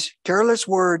lies, careless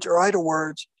words or idle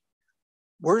words,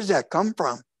 where does that come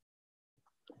from?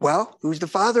 Well, who's the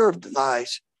father of the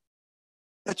lies?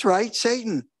 That's right,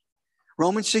 Satan.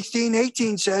 Romans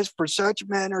 16:18 says, for such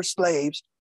men are slaves,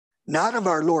 not of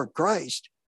our Lord Christ,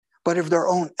 but of their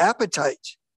own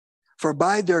appetites. For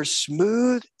by their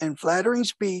smooth and flattering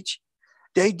speech,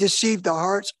 they deceive the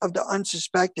hearts of the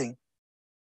unsuspecting.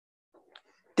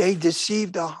 They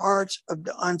deceive the hearts of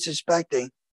the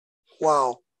unsuspecting.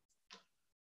 Wow.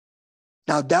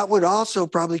 Now, that would also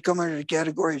probably come under the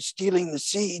category of stealing the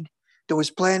seed that was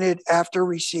planted after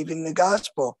receiving the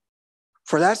gospel.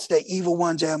 For that's the evil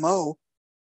one's MO.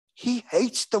 He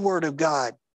hates the word of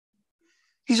God.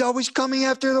 He's always coming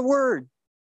after the word.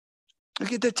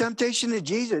 Look at the temptation of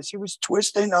Jesus. He was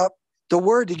twisting up the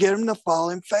word to get him to fall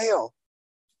and fail.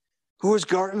 Who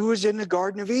was in the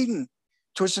Garden of Eden?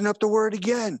 Twisting up the word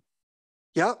again.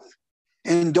 Yep.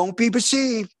 And don't be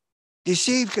deceived,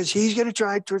 because he's going to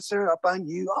try to twist it up on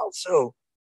you also.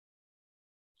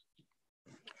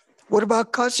 What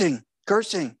about cursing,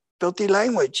 filthy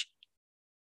language?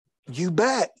 You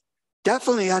bet.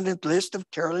 Definitely on the list of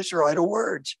careless or idle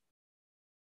words.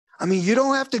 I mean, you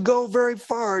don't have to go very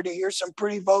far to hear some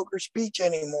pretty vulgar speech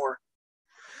anymore.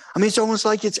 I mean, it's almost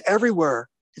like it's everywhere.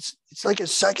 It's like a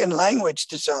second language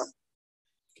to some.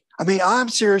 I mean, I'm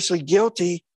seriously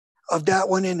guilty of that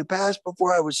one in the past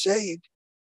before I was saved,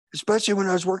 especially when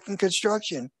I was working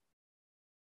construction.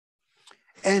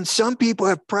 And some people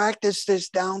have practiced this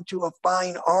down to a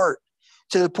fine art,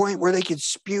 to the point where they can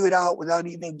spew it out without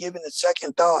even giving a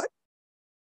second thought,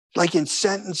 like in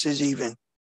sentences even.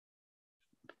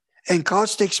 And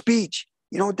caustic speech,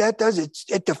 you know what that does?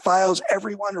 It defiles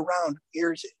everyone around who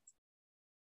hears it.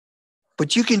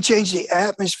 But you can change the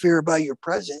atmosphere by your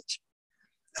presence.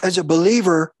 As a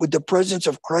believer with the presence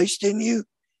of Christ in you,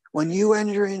 when you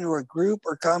enter into a group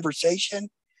or conversation,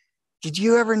 did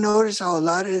you ever notice how a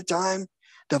lot of the time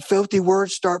the filthy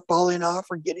words start falling off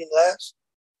or getting less?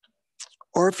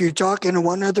 Or if you're talking to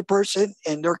one other person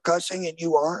and they're cussing and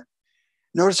you aren't,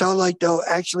 notice how like they'll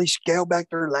actually scale back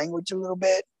their language a little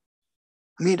bit?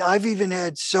 I mean, I've even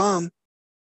had some,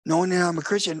 knowing that I'm a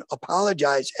Christian,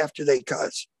 apologize after they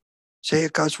cuss, say a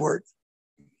cuss word.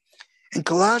 In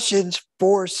Colossians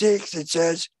 4:6, it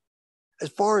says, as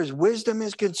far as wisdom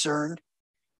is concerned,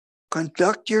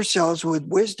 conduct yourselves with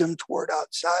wisdom toward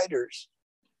outsiders.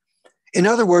 In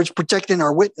other words, protecting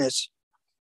our witness,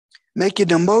 making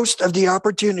the most of the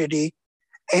opportunity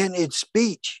and its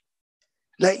speech.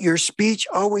 Let your speech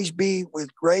always be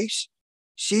with grace,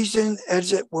 seasoned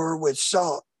as it were with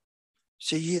salt,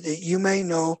 so that you may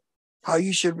know how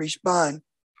you should respond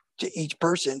to each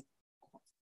person.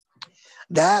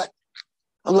 That,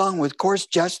 along with coarse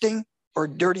jesting or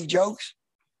dirty jokes,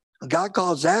 God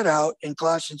calls that out in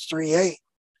Colossians 3:8.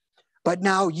 But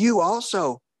now you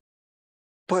also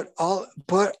put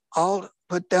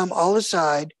them all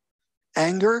aside: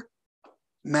 anger,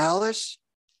 malice,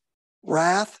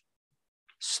 wrath,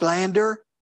 slander,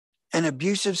 and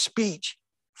abusive speech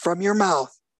from your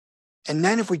mouth. And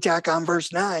then if we tack on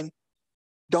verse 9,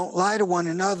 don't lie to one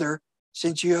another,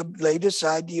 since you have laid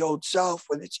aside the old self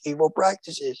with its evil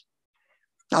practices.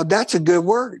 Now that's a good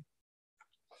word.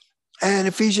 And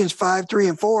Ephesians 5:3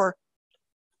 and 4,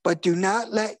 but do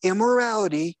not let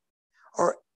immorality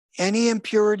or any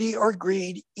impurity or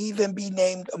greed even be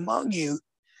named among you,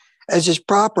 as is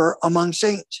proper among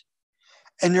saints.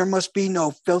 And there must be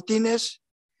no filthiness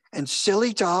and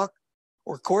silly talk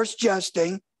or coarse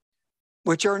jesting,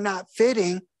 which are not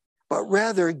fitting, but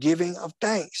rather giving of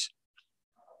thanks.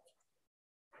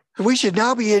 We should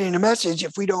now be getting a message,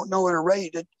 if we don't know it already,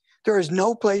 that there is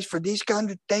no place for these kind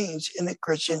of things in the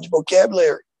Christian's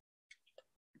vocabulary.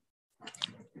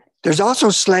 There's also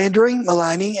slandering,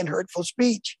 maligning, and hurtful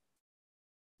speech,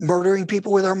 murdering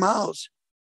people with our mouths,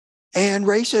 and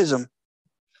racism.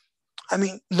 I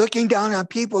mean, looking down on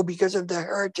people because of the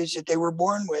heritage that they were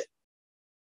born with.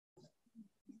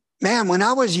 Man, when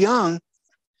I was young,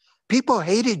 people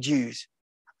hated Jews.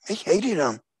 They hated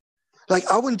them. Like,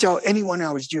 I wouldn't tell anyone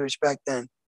I was Jewish back then.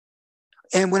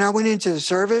 And when I went into the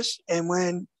service, and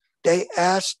when they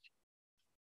asked,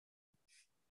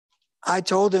 I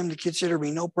told them to consider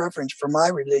me no preference for my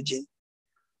religion.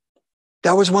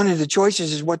 That was one of the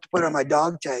choices, is what to put on my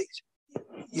dog tags,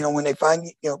 when they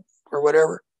find you, or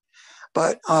whatever.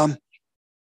 But, and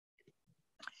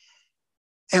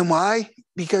why?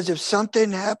 Because if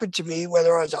something happened to me,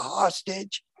 whether I was a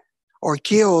hostage or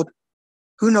killed,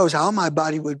 who knows how my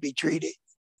body would be treated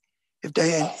if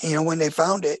they, when they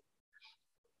found it.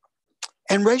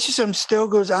 And racism still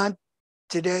goes on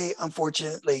today,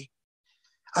 unfortunately.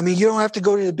 I mean, you don't have to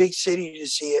go to the big city to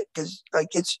see it, because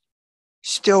it's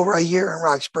still right here in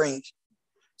Rock Springs.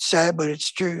 Sad, but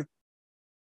it's true.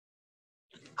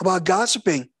 How about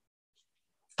gossiping?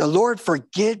 The Lord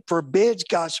forbids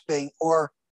gossiping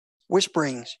or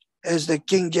whisperings, as the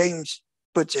King James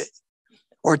puts it,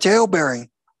 or talebearing.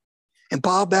 And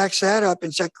Paul backs that up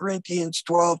in 2 Corinthians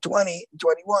 12:20 and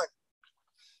 21.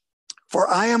 For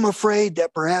I am afraid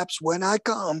that perhaps when I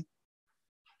come,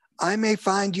 I may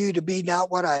find you to be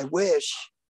not what I wish,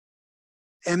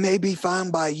 and may be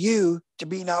found by you to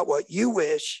be not what you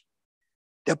wish,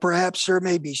 that perhaps there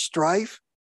may be strife,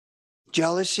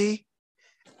 jealousy,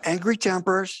 angry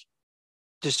tempers,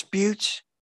 disputes,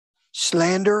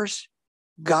 slanders,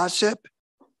 gossip,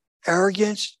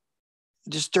 arrogance,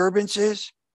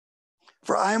 disturbances.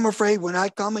 For I am afraid when I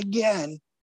come again,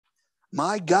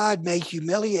 my God may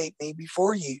humiliate me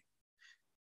before you,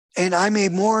 and I may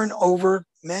mourn over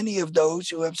many of those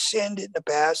who have sinned in the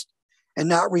past and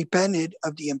not repented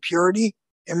of the impurity,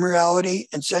 immorality,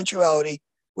 and sensuality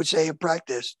which they have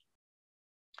practiced.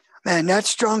 Man, that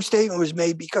strong statement was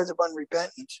made because of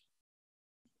unrepentance.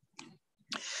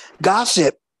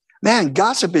 Gossip. Man,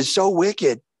 gossip is so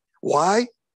wicked. Why?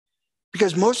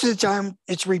 Because most of the time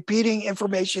it's repeating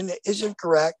information that isn't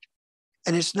correct,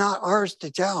 and it's not ours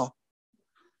to tell.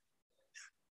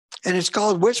 And it's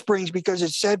called whisperings because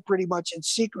it's said pretty much in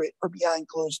secret or behind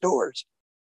closed doors.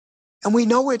 And we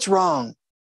know it's wrong.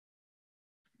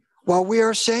 While we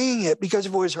are saying it, because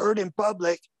if it was heard in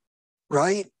public,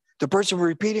 right, the person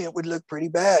repeating it would look pretty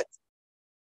bad.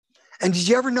 And did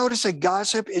you ever notice that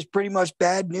gossip is pretty much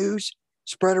bad news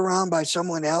spread around by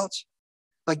someone else?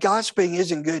 Like, gossiping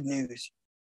isn't good news.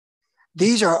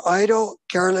 These are idle,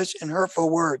 careless, and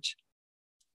hurtful words.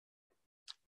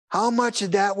 How much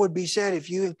of that would be said if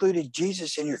you included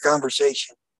Jesus in your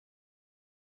conversation?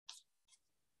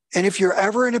 And if you're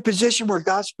ever in a position where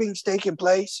gossiping's taking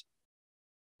place,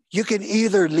 you can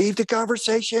either leave the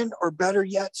conversation, or better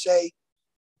yet say,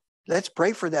 let's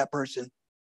pray for that person.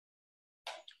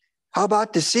 How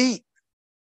about deceit?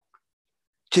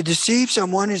 To deceive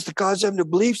someone is to cause them to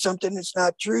believe something that's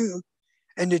not true,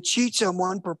 and to cheat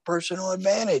someone for personal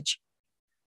advantage.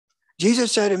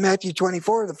 Jesus said in Matthew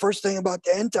 24, the first thing about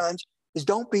the end times is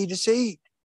don't be deceived.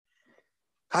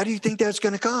 How do you think that's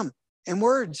going to come? In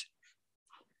words.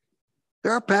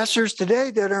 There are pastors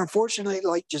today that are unfortunately,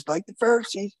 just like the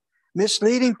Pharisees,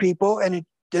 misleading people and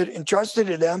entrusted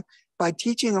to them by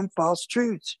teaching them false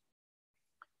truths.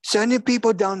 Sending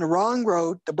people down the wrong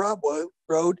road, the broad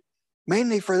road,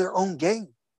 mainly for their own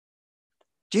gain.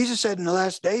 Jesus said in the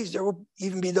last days, there will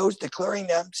even be those declaring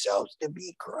themselves to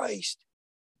be Christ.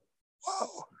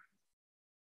 Wow.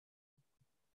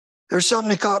 There's something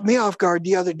that caught me off guard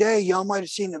the other day. Y'all might have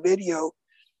seen the video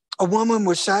A woman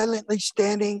was silently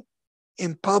standing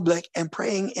in public and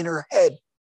praying in her head.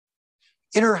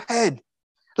 In her head,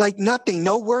 like nothing.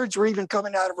 No words were even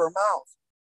coming out of her mouth.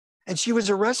 And she was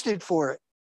arrested for it.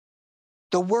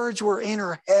 The words were in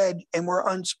her head and were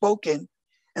unspoken.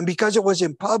 And because it was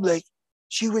in public,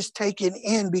 she was taken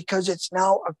in because it's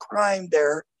now a crime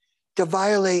there to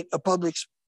violate a public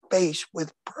space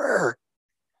with prayer.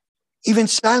 Even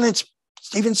silent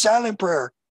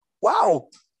prayer. Wow.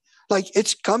 Like,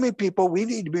 it's coming, people. We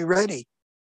need to be ready.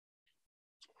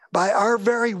 By our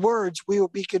very words, we will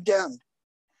be condemned.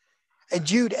 In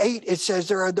Jude 8, it says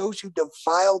there are those who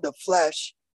defile the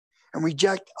flesh and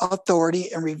reject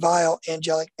authority and revile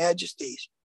angelic majesties.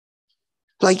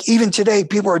 Like, even today,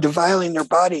 people are defiling their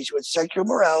bodies with sexual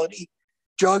morality,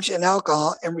 drugs, and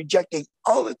alcohol, and rejecting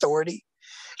all authority,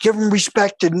 giving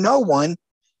respect to no one,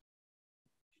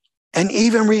 and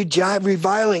even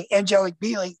reviling angelic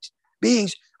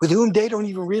beings with whom they don't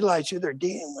even realize who they're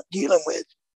dealing with.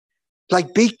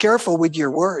 Like, be careful with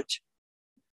your words.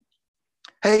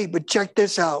 Hey, but check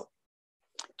this out.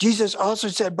 Jesus also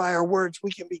said by our words,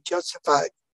 we can be justified.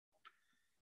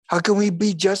 How can we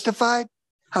be justified?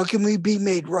 How can we be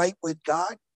made right with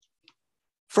God?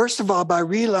 First of all, by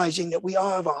realizing that we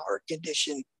all have a heart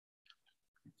condition.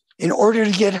 In order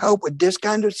to get help with this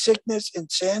kind of sickness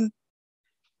and sin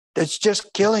that's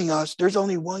just killing us, there's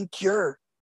only one cure.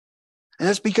 And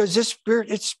that's because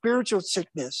it's spiritual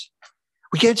sickness.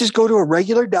 We can't just go to a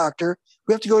regular doctor.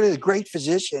 We have to go to the great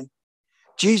physician,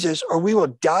 Jesus, or we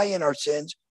will die in our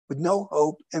sins with no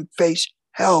hope and face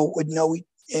hell with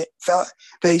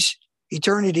face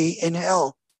eternity in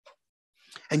hell.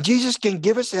 And Jesus can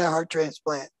give us that heart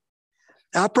transplant.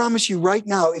 And I promise you right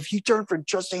now, if you turn from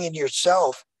trusting in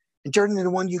yourself and turn into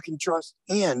the one you can trust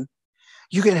in,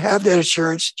 you can have that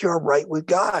assurance that you're right with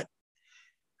God.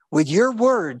 With your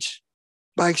words,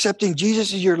 by accepting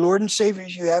Jesus as your Lord and Savior,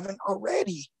 if you haven't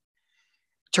already,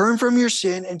 turn from your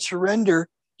sin and surrender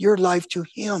your life to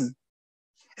Him.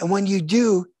 And when you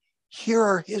do, here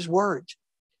are His words.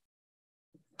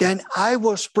 Then I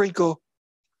will sprinkle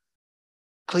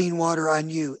clean water on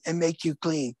you and make you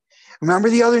clean. Remember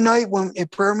the other night when in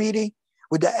prayer meeting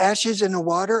with the ashes and the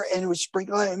water and it was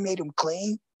sprinkled and made them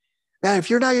clean? Man, if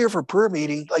you're not here for prayer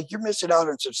meeting, like, you're missing out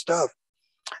on some stuff.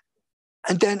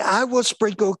 And then I will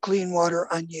sprinkle clean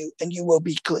water on you and you will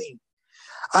be clean.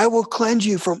 I will cleanse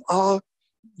you from all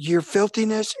your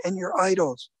filthiness and your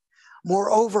idols.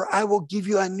 Moreover, I will give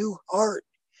you a new heart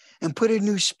and put a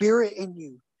new spirit in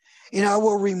you. And I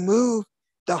will remove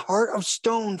the heart of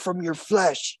stone from your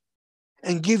flesh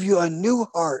and give you a new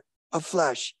heart of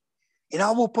flesh. And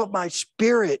I will put my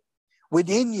spirit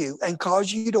within you and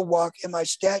cause you to walk in my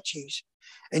statutes.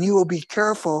 And you will be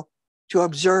careful to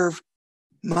observe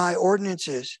my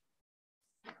ordinances.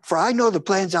 For I know the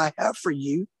plans I have for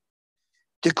you,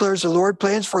 declares the Lord,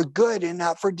 plans for good and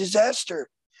not for disaster,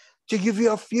 to give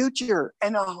you a future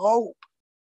and a hope.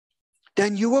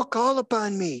 Then you will call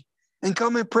upon me and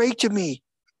come and pray to me,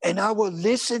 and I will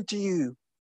listen to you,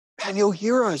 and you'll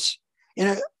hear us.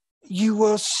 And you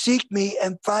will seek me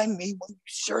and find me when you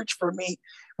search for me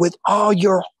with all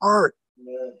your heart,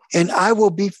 and I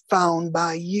will be found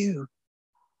by you.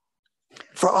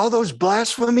 For all those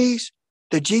blasphemies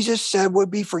that Jesus said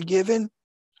would be forgiven,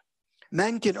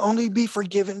 men can only be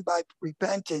forgiven by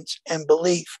repentance and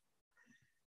belief.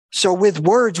 So with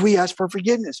words, we ask for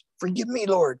forgiveness. Forgive me,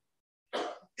 Lord.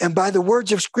 And by the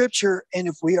words of Scripture, and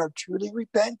if we are truly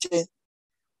repentant,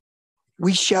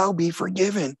 we shall be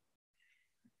forgiven.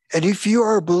 And if you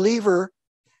are a believer,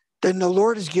 then the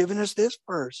Lord has given us this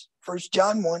verse, 1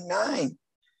 John 1:9.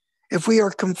 If we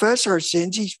are confess our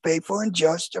sins, He's faithful and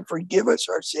just to forgive us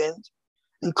our sins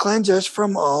and cleanse us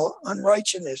from all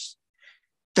unrighteousness.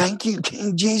 Thank you,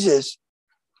 King Jesus.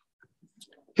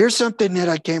 Here's something that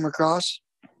I came across.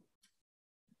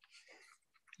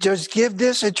 Just give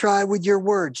this a try with your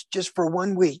words just for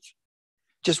 1 week.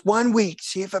 Just 1 week.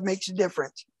 See if it makes a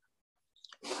difference.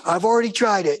 I've already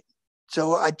tried it,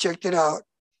 so I checked it out.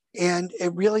 And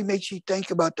it really makes you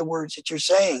think about the words that you're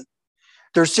saying.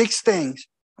 There's 6 things,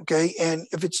 okay? And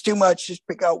if it's too much, just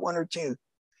pick out 1 or 2.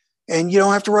 And you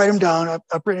don't have to write them down.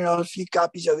 I printed out a few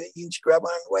copies of it. You can just grab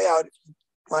one on the way out if you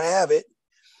want to have it.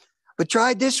 But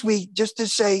try this week just to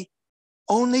say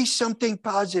only something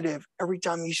positive every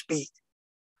time you speak.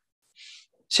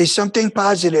 Say something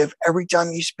positive every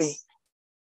time you speak.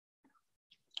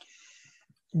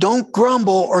 Don't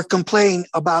grumble or complain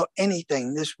about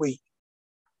anything this week.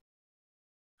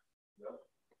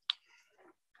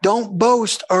 Don't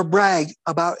boast or brag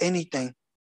about anything.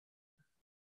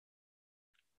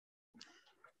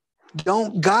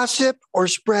 Don't gossip or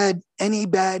spread any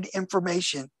bad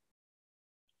information.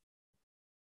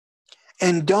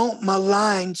 And don't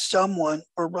malign someone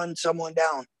or run someone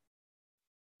down.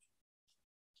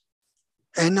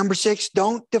 And number 6,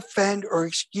 don't defend or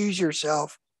excuse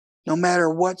yourself no matter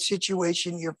what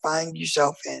situation you find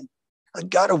yourself in.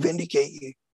 God will vindicate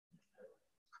you.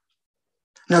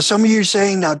 Now, some of you are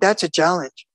saying, now that's a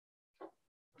challenge.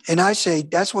 And I say,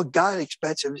 that's what God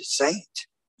expects of his saints.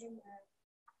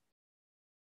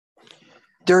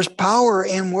 There's power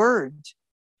in words.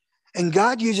 And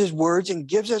God uses words and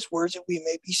gives us words that we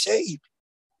may be saved.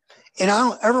 And I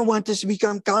don't ever want this to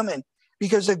become common,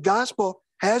 because the gospel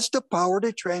has the power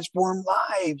to transform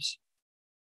lives.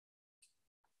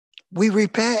 We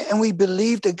repent and we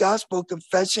believe the gospel,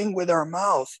 confessing with our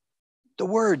mouth the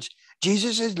words,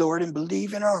 Jesus is Lord, and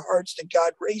believe in our hearts that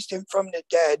God raised him from the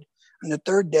dead on the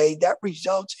third day. That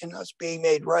results in us being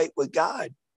made right with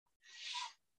God.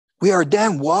 We are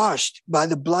then washed by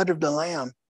the blood of the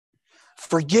Lamb,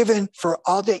 forgiven for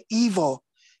all the evil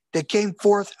that came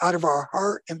forth out of our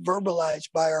heart and verbalized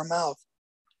by our mouth.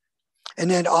 And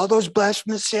then all those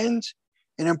blasphemous sins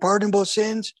and unpardonable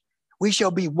sins, we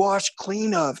shall be washed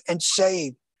clean of and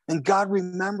saved. And God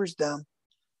remembers them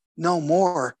no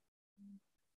more.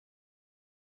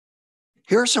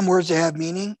 Here are some words that have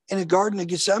meaning. In the Garden of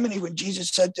Gethsemane, when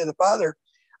Jesus said to the Father,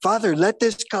 Father, let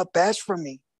this cup pass from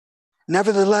me.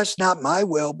 Nevertheless, not my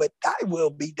will, but thy will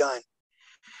be done.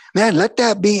 Man, let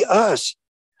that be us.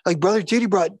 Like Brother Judy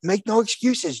brought, make no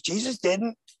excuses. Jesus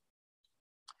didn't.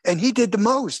 And he did the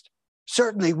most.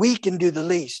 Certainly we can do the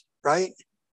least, right?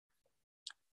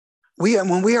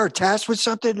 When we are tasked with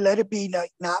something, let it be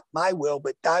not my will,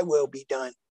 but thy will be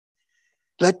done.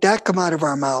 Let that come out of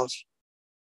our mouths.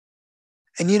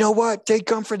 And you know what? Take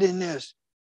comfort in this.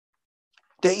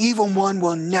 The evil one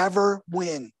will never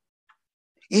win.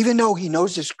 Even though he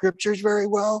knows the scriptures very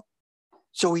well,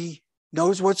 so he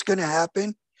knows what's going to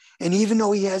happen. And even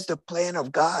though he has the plan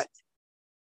of God,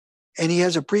 and he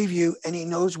has a preview, and he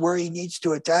knows where he needs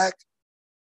to attack,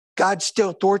 God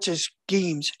still thwarts his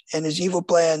schemes and his evil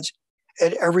plans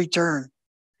at every turn.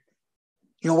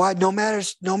 You know what? No matter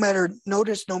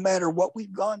what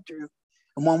we've gone through,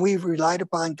 and when we've relied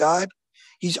upon God,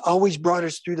 he's always brought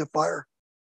us through the fire.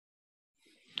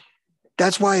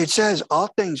 That's why it says all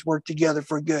things work together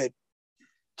for good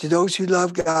to those who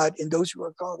love God and those who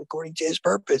are called according to his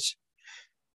purpose.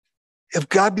 If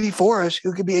God be for us,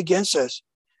 who could be against us?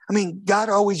 I mean, God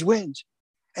always wins,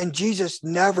 and Jesus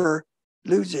never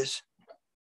loses.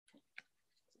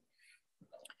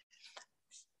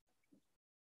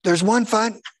 There's one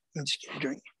final. Let me just get a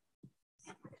drink.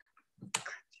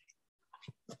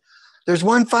 There's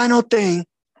one final thing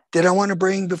that I want to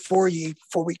bring before you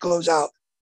before we close out.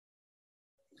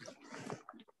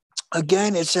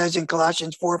 Again, it says in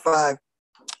Colossians 4:5,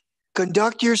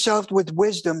 conduct yourself with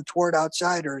wisdom toward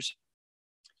outsiders,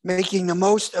 making the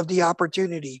most of the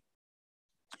opportunity.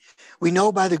 We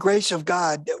know by the grace of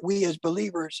God that we as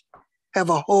believers have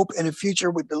a hope and a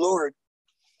future with the Lord.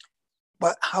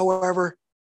 But however,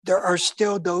 there are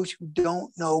still those who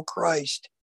don't know Christ,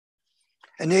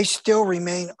 and they still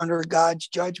remain under God's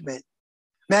judgment.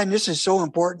 Man, this is so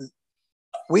important.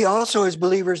 We also as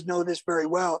believers know this very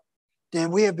well.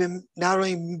 And we have been not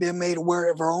only been made aware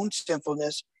of our own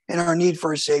sinfulness and our need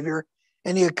for a Savior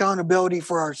and the accountability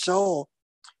for our soul,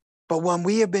 but when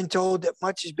we have been told that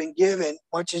much has been given,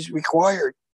 much is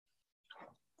required.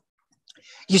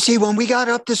 You see, when we got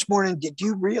up this morning, did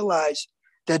you realize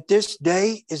that this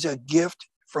day is a gift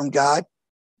from God?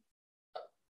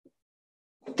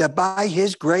 That by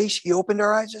his grace, he opened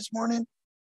our eyes this morning?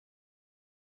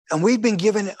 And we've been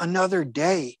given another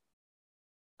day.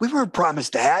 We weren't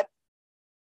promised that.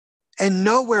 And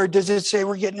nowhere does it say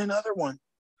we're getting another one.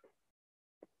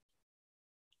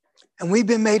 And we've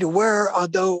been made aware,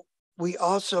 although we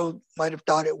also might have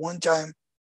thought at one time,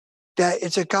 that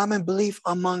it's a common belief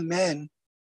among men.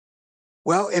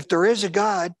 Well, if there is a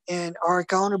God and our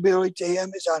accountability to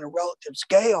him is on a relative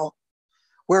scale,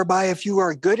 whereby if you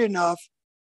are good enough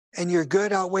and your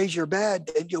good outweighs your bad,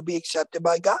 then you'll be accepted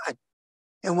by God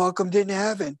and welcomed into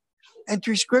heaven. And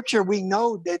through scripture, we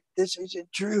know that this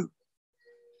isn't true.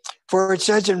 For it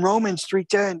says in Romans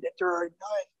 3:10 that there are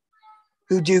none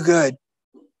who do good.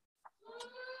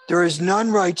 There is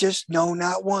none righteous, no,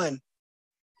 not one.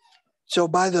 So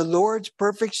by the Lord's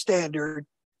perfect standard,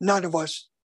 none of us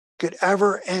could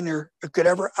ever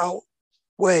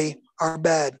outweigh our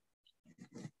bad.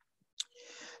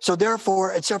 So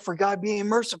therefore, except for God being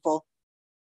merciful,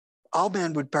 all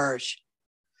men would perish.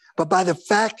 But by the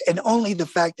fact and only the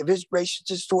fact of his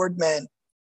graciousness toward men,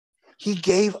 he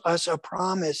gave us a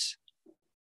promise.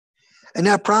 And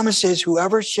that promise is,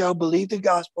 whoever shall believe the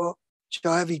gospel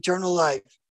shall have eternal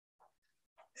life.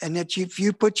 And that if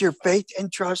you put your faith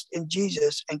and trust in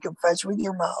Jesus and confess with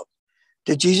your mouth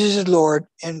that Jesus is Lord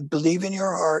and believe in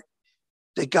your heart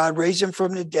that God raised him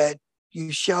from the dead,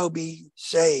 you shall be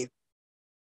saved.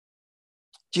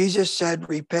 Jesus said,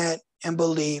 repent and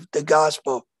believe the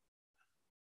gospel.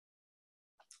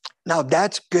 Now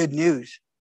that's good news.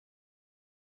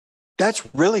 That's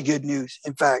really good news.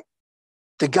 In fact,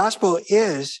 the gospel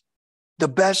is the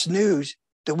best news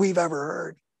that we've ever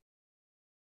heard.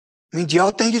 I mean, do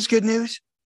y'all think it's good news?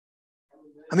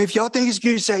 I mean, if y'all think it's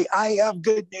good, say, I have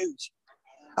good news.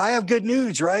 I have good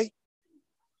news, right?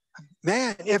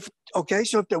 Man, so if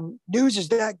the news is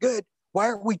that good, why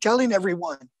aren't we telling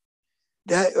everyone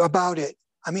about it?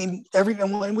 I mean,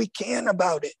 everyone we can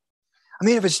about it. I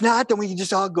mean, if it's not, then we can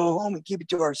just all go home and keep it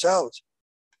to ourselves.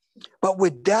 But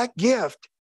with that gift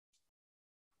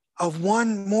of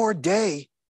one more day,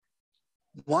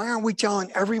 why aren't we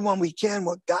telling everyone we can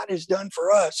what God has done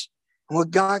for us and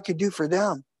what God could do for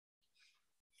them?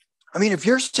 I mean, if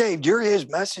you're saved, you're his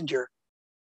messenger.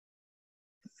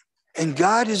 And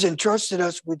God has entrusted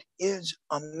us with his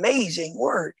amazing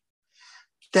word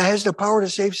that has the power to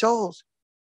save souls.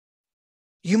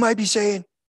 You might be saying,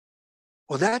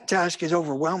 well, that task is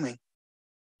overwhelming.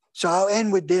 So I'll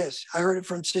end with this. I heard it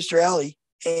from Sister Allie,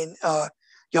 and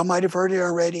y'all might have heard it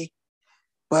already,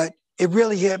 but it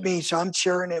really hit me, so I'm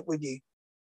sharing it with you,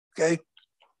 okay?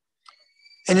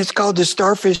 And it's called the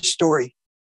Starfish Story.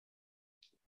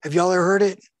 Have y'all ever heard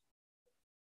it?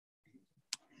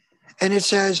 And it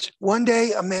says, one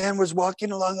day a man was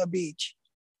walking along a beach,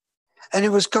 and it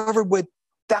was covered with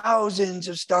thousands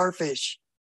of starfish.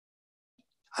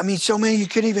 I mean, so many you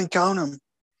couldn't even count them,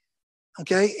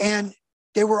 okay? And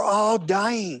they were all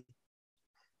dying.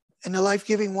 And the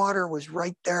life-giving water was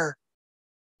right there,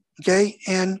 okay?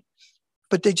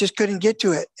 But they just couldn't get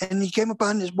to it. And he came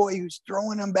upon this boy who was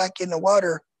throwing them back in the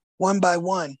water one by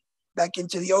one, back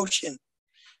into the ocean.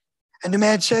 And the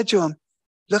man said to him,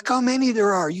 look how many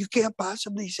there are. You can't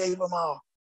possibly save them all.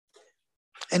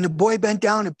 And the boy bent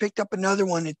down and picked up another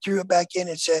one and threw it back in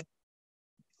and said,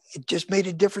 it just made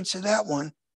a difference to that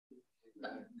one.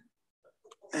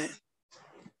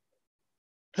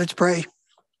 Let's pray.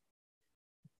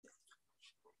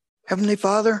 Heavenly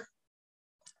Father,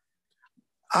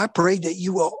 I pray that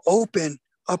you will open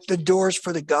up the doors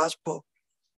for the gospel,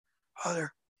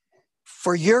 Father,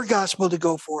 for your gospel to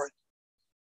go forth.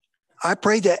 I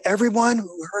pray that everyone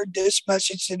who heard this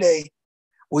message today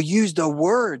will use the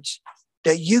words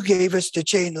that you gave us to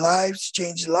change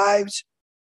lives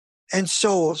and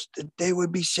souls, that they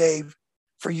would be saved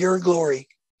for your glory.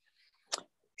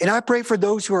 And I pray for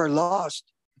those who are lost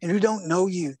and who don't know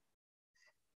you,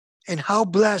 and how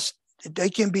blessed that they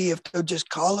can be if they'll just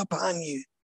call upon you.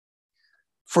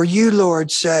 For you, Lord,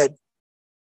 said,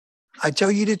 I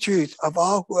tell you the truth, of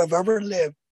all who have ever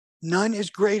lived, none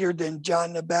is greater than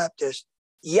John the Baptist.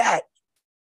 Yet,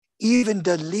 even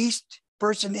the least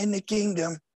person in the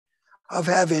kingdom of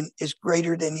heaven is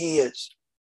greater than he is.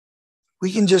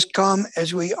 We can just come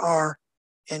as we are,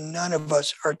 and none of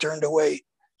us are turned away.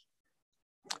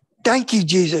 Thank you,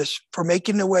 Jesus, for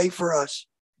making the way for us,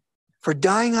 for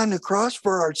dying on the cross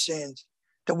for our sins,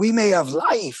 that we may have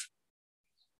life.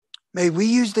 May we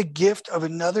use the gift of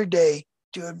another day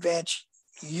to advance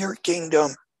your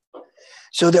kingdom,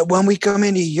 so that when we come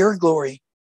into your glory,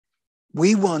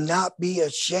 we will not be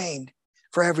ashamed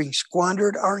for having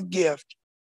squandered our gift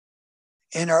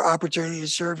and our opportunity to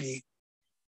serve you.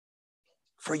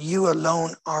 For you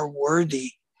alone are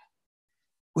worthy.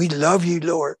 We love you,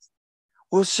 Lord.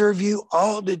 We'll serve you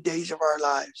all the days of our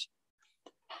lives.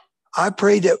 I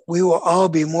pray that we will all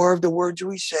be more of the words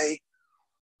we say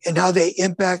and how they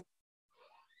impact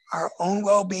our own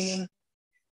well-being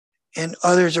and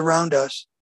others around us.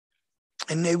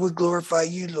 And they would glorify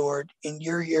you, Lord, in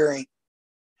your hearing.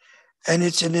 And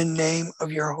it's in the name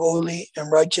of your holy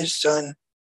and righteous Son,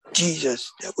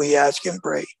 Jesus, that we ask and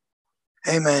pray.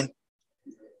 Amen.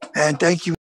 And thank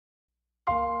you.